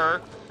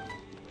September.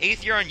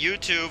 8th year on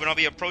YouTube and I'll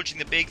be approaching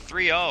the big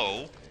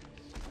 3-0.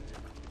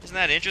 Isn't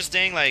that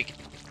interesting? Like,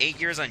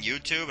 8 years on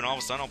YouTube and all of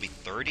a sudden I'll be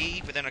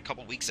 30 within a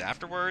couple weeks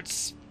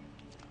afterwards?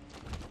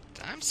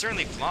 Time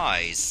certainly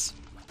flies.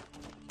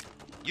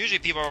 Usually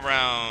people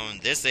around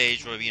this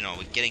age will, you know,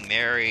 getting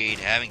married,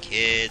 having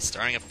kids,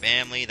 starting a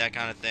family, that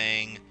kind of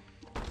thing.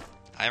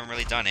 I haven't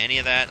really done any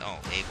of that. Oh,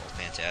 Abel,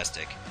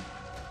 fantastic.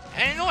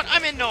 And you know what?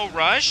 I'm in no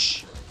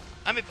rush.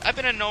 I've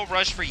been in no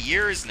rush for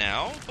years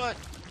now, but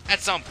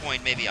at some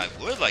point maybe I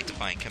would like to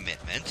find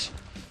commitment.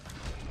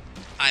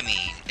 I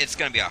mean, it's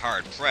gonna be a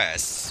hard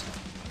press,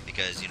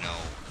 because, you know,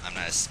 I'm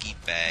not a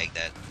skeet bag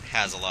that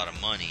has a lot of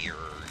money or,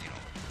 you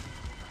know,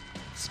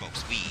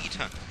 smokes weed.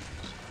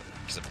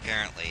 Because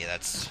apparently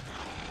that's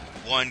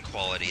one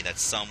quality that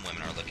some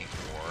women are looking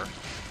for.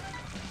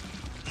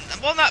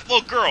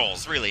 Well,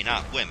 girls, really,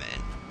 not women.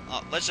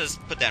 Let's just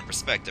put that in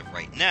perspective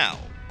right now.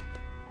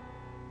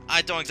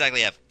 I don't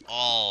exactly have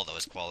all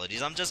those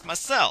qualities, I'm just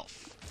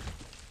myself.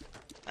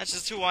 That's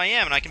just who I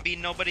am, and I can be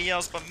nobody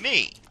else but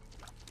me.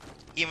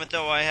 Even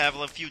though I have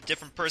a few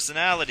different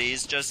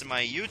personalities just in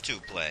my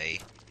YouTube play.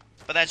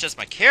 But that's just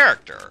my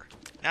character,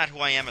 not who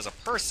I am as a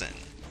person.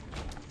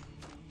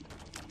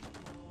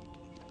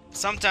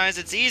 Sometimes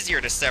it's easier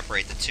to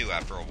separate the two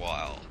after a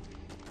while.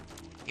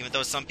 Even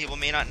though some people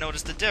may not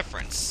notice the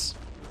difference.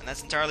 And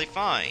that's entirely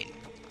fine.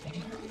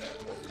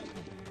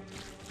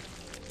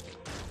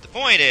 The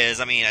point is,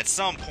 I mean, at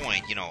some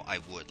point, you know, I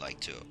would like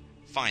to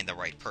find the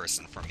right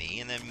person for me,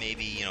 and then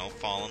maybe, you know,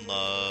 fall in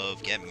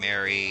love, get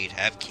married,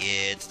 have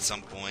kids at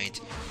some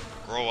point,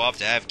 grow up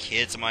to have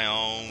kids of my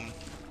own.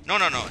 No,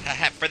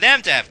 for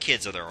them to have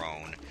kids of their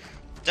own.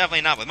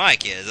 Definitely not with my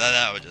kids,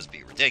 that would just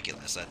be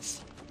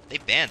ridiculous. They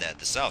banned that at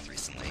the South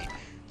recently.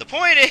 The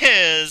point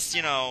is,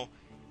 you know,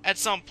 at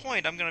some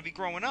point I'm gonna be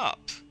growing up.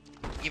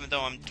 Even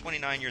though I'm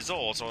 29 years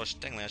old, so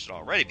technically I should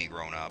already be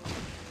grown up.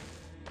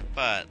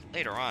 But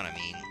later on, I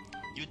mean,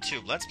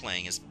 YouTube Let's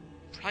Playing is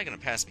probably gonna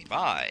pass me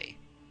by.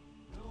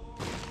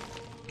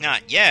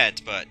 Not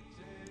yet, but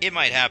it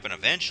might happen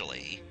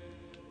eventually.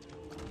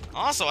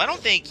 Also, I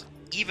don't think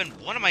even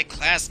one of my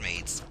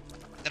classmates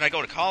that I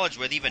go to college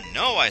with even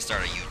know I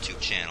started a YouTube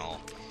channel.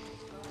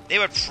 They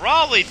would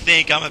probably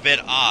think I'm a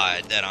bit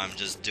odd that I'm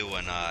just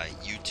doing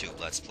YouTube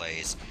Let's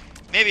Plays.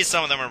 Maybe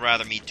some of them would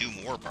rather me do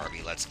more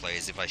Barbie Let's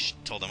Plays if I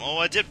told them, oh,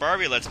 I did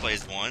Barbie Let's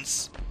Plays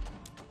once.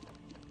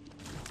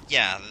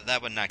 Yeah,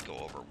 that would not go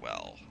over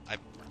well.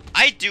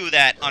 I do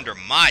that under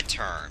my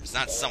terms,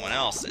 not someone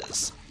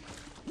else's.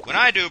 When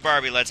I do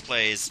Barbie Let's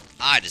Plays,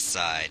 I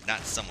decide,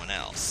 not someone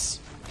else.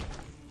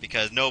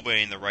 Because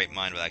nobody in their right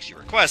mind will actually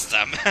request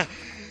them.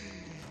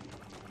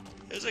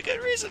 There's a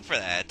good reason for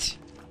that.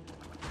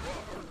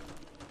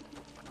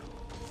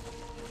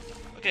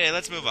 Okay,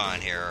 let's move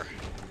on here.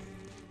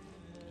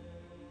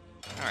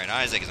 Alright,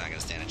 Isaac is not gonna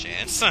stand a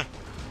chance. I'll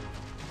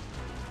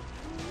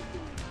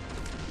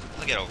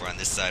get over on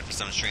this side for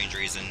some strange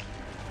reason.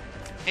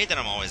 I hate that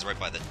I'm always right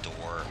by the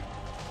door.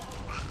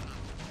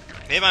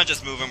 Maybe I'm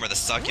just moving where the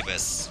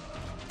succubus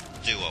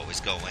duo is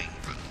going.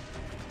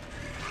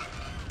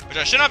 Which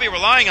I should not be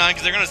relying on,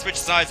 because they're gonna switch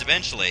sides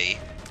eventually.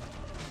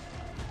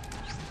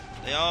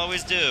 They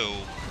always do.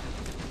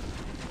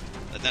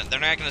 But they're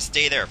not gonna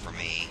stay there for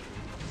me.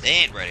 They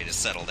ain't ready to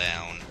settle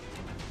down.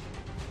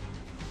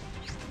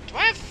 Do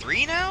I have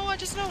 3 now? I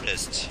just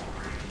noticed.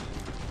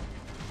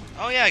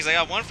 Oh yeah, because I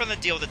got one from the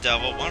Deal with the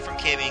Devil, one from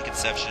KB and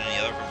Conception, and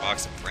the other from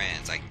Box of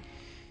Friends.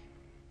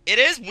 It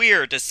is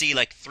weird to see,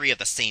 like, 3 of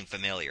the same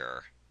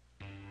familiar.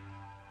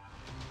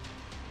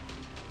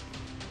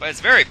 But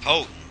it's very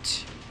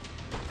potent.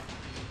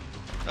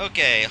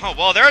 Okay, oh,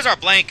 well, there's our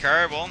blank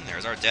card. Well,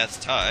 there's our Death's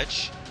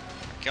Touch.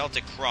 Our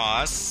Celtic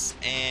Cross,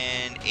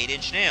 and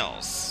 8-inch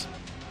nails.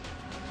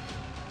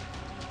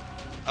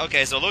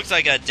 Okay, so it looks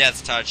like a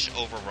Death's Touch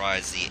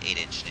overrides the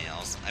 8-inch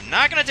nails. I'm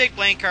not going to take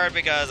blank card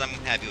because I'm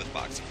happy with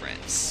Box of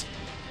Friends.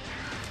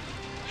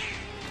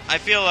 I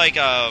feel like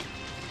a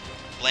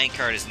blank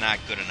card is not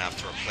good enough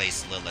to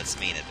replace Lilith's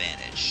main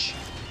advantage.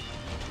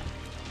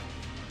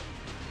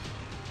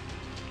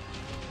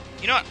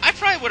 You know what? I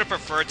probably would have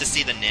preferred to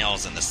see the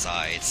nails on the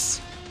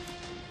sides.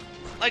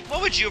 Like,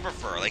 what would you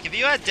prefer? Like, if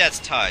you had Death's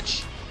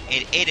Touch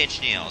and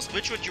 8-inch nails,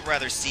 which would you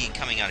rather see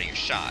coming out of your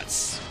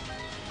shots?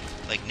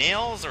 Like,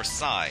 nails or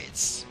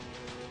sides?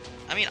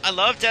 I mean, I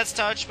love Death's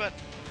Touch, but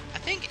I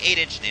think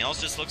 8-inch nails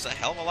just looks a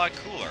hell of a lot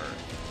cooler.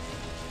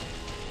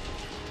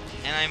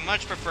 And I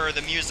much prefer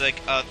the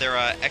music of their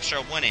extra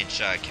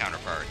 1-inch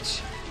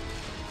counterpart.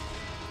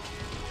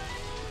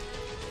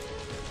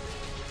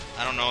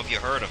 I don't know if you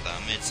heard of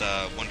them. It's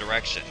One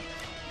Direction.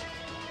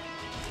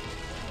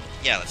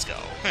 Yeah, let's go.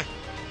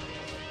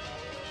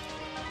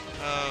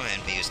 Oh,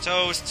 Envious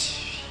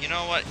Toast. You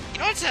know what? You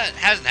know what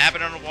hasn't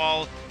happened on the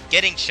wall?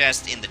 Getting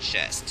chest in the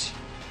chest.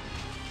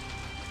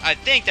 I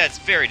think that's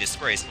very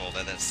disgraceful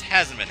that this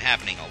hasn't been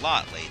happening a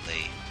lot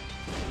lately.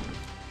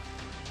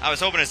 I was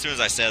hoping as soon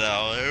as I said,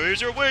 oh, here's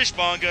your wish,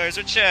 Bonga, here's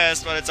your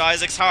chest, but it's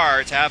Isaac's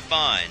heart, have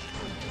fun.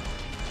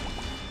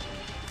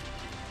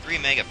 3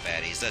 Mega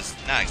Fatties, that's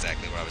not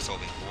exactly what I was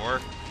hoping for.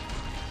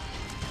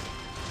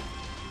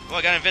 Oh,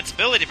 I got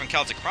invincibility from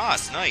Celtic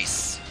Cross,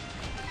 nice.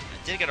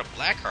 I did get a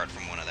black card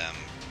from one of them.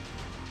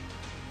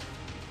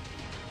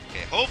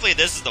 Okay, hopefully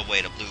this is the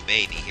way to Blue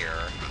Baby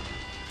here.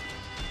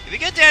 If we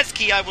get Dad's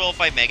Key, I will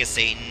fight Mega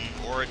Satan,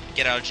 or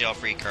get out of jail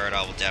free card,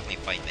 I will definitely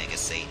fight Mega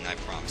Satan, I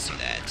promise you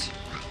that.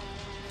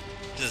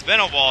 It's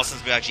been a while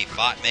since we actually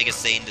fought Mega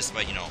Satan,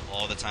 despite, you know,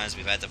 all the times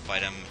we've had to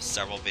fight him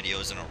several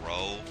videos in a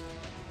row.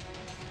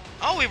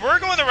 Oh, we were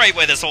going the right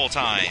way this whole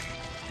time!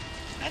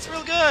 That's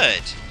real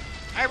good!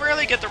 I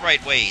rarely get the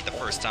right way the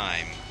first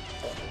time.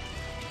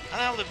 How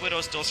the hell did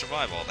Widow still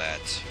survive all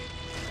that?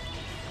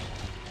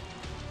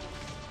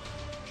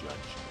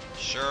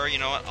 Sure, you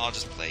know what, I'll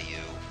just play you.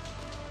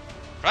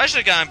 Probably should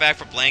have gone back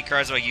for blank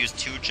cards so I used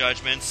 2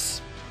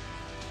 judgments.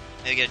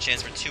 Maybe get a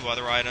chance for 2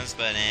 other items,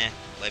 but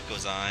life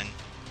goes on.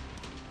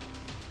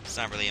 It's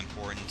not really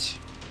important.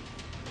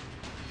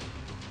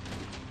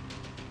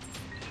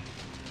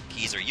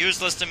 Keys are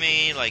useless to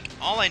me. Like,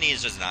 all I need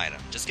is just an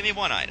item. Just give me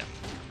 1 item.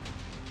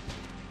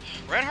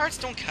 Red hearts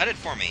don't cut it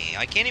for me.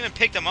 I can't even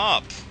pick them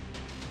up.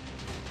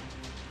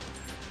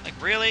 Like,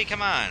 really?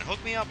 Come on.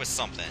 Hook me up with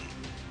something.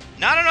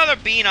 Not another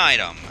bean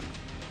item.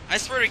 I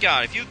swear to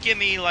God, if you give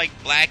me,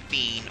 like, black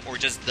bean or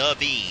just the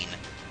bean,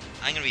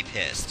 I'm gonna be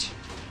pissed.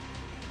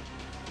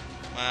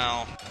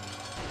 Well,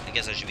 I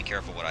guess I should be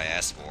careful what I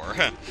ask for.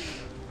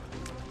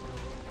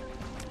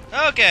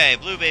 Okay,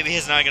 Blue Baby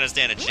is not going to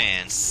stand a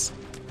chance.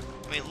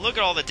 I mean, look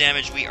at all the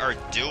damage we are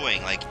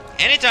doing. Like,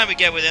 anytime we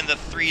get within the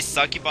 3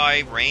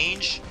 Succubi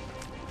range,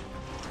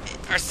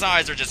 our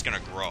sides are just going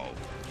to grow.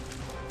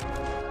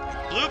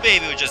 Blue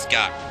Baby just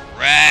got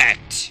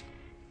wrecked.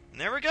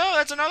 And there we go,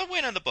 that's another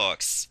win in the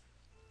books.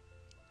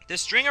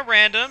 This string of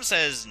randoms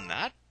has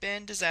not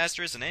been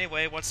disastrous in any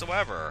way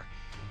whatsoever.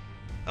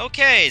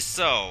 Okay,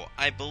 so,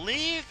 I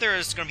believe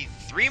there's going to be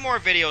 3 more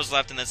videos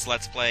left in this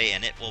Let's Play,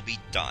 and it will be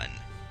done.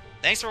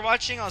 Thanks for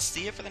watching, I'll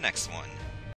see you for the next one.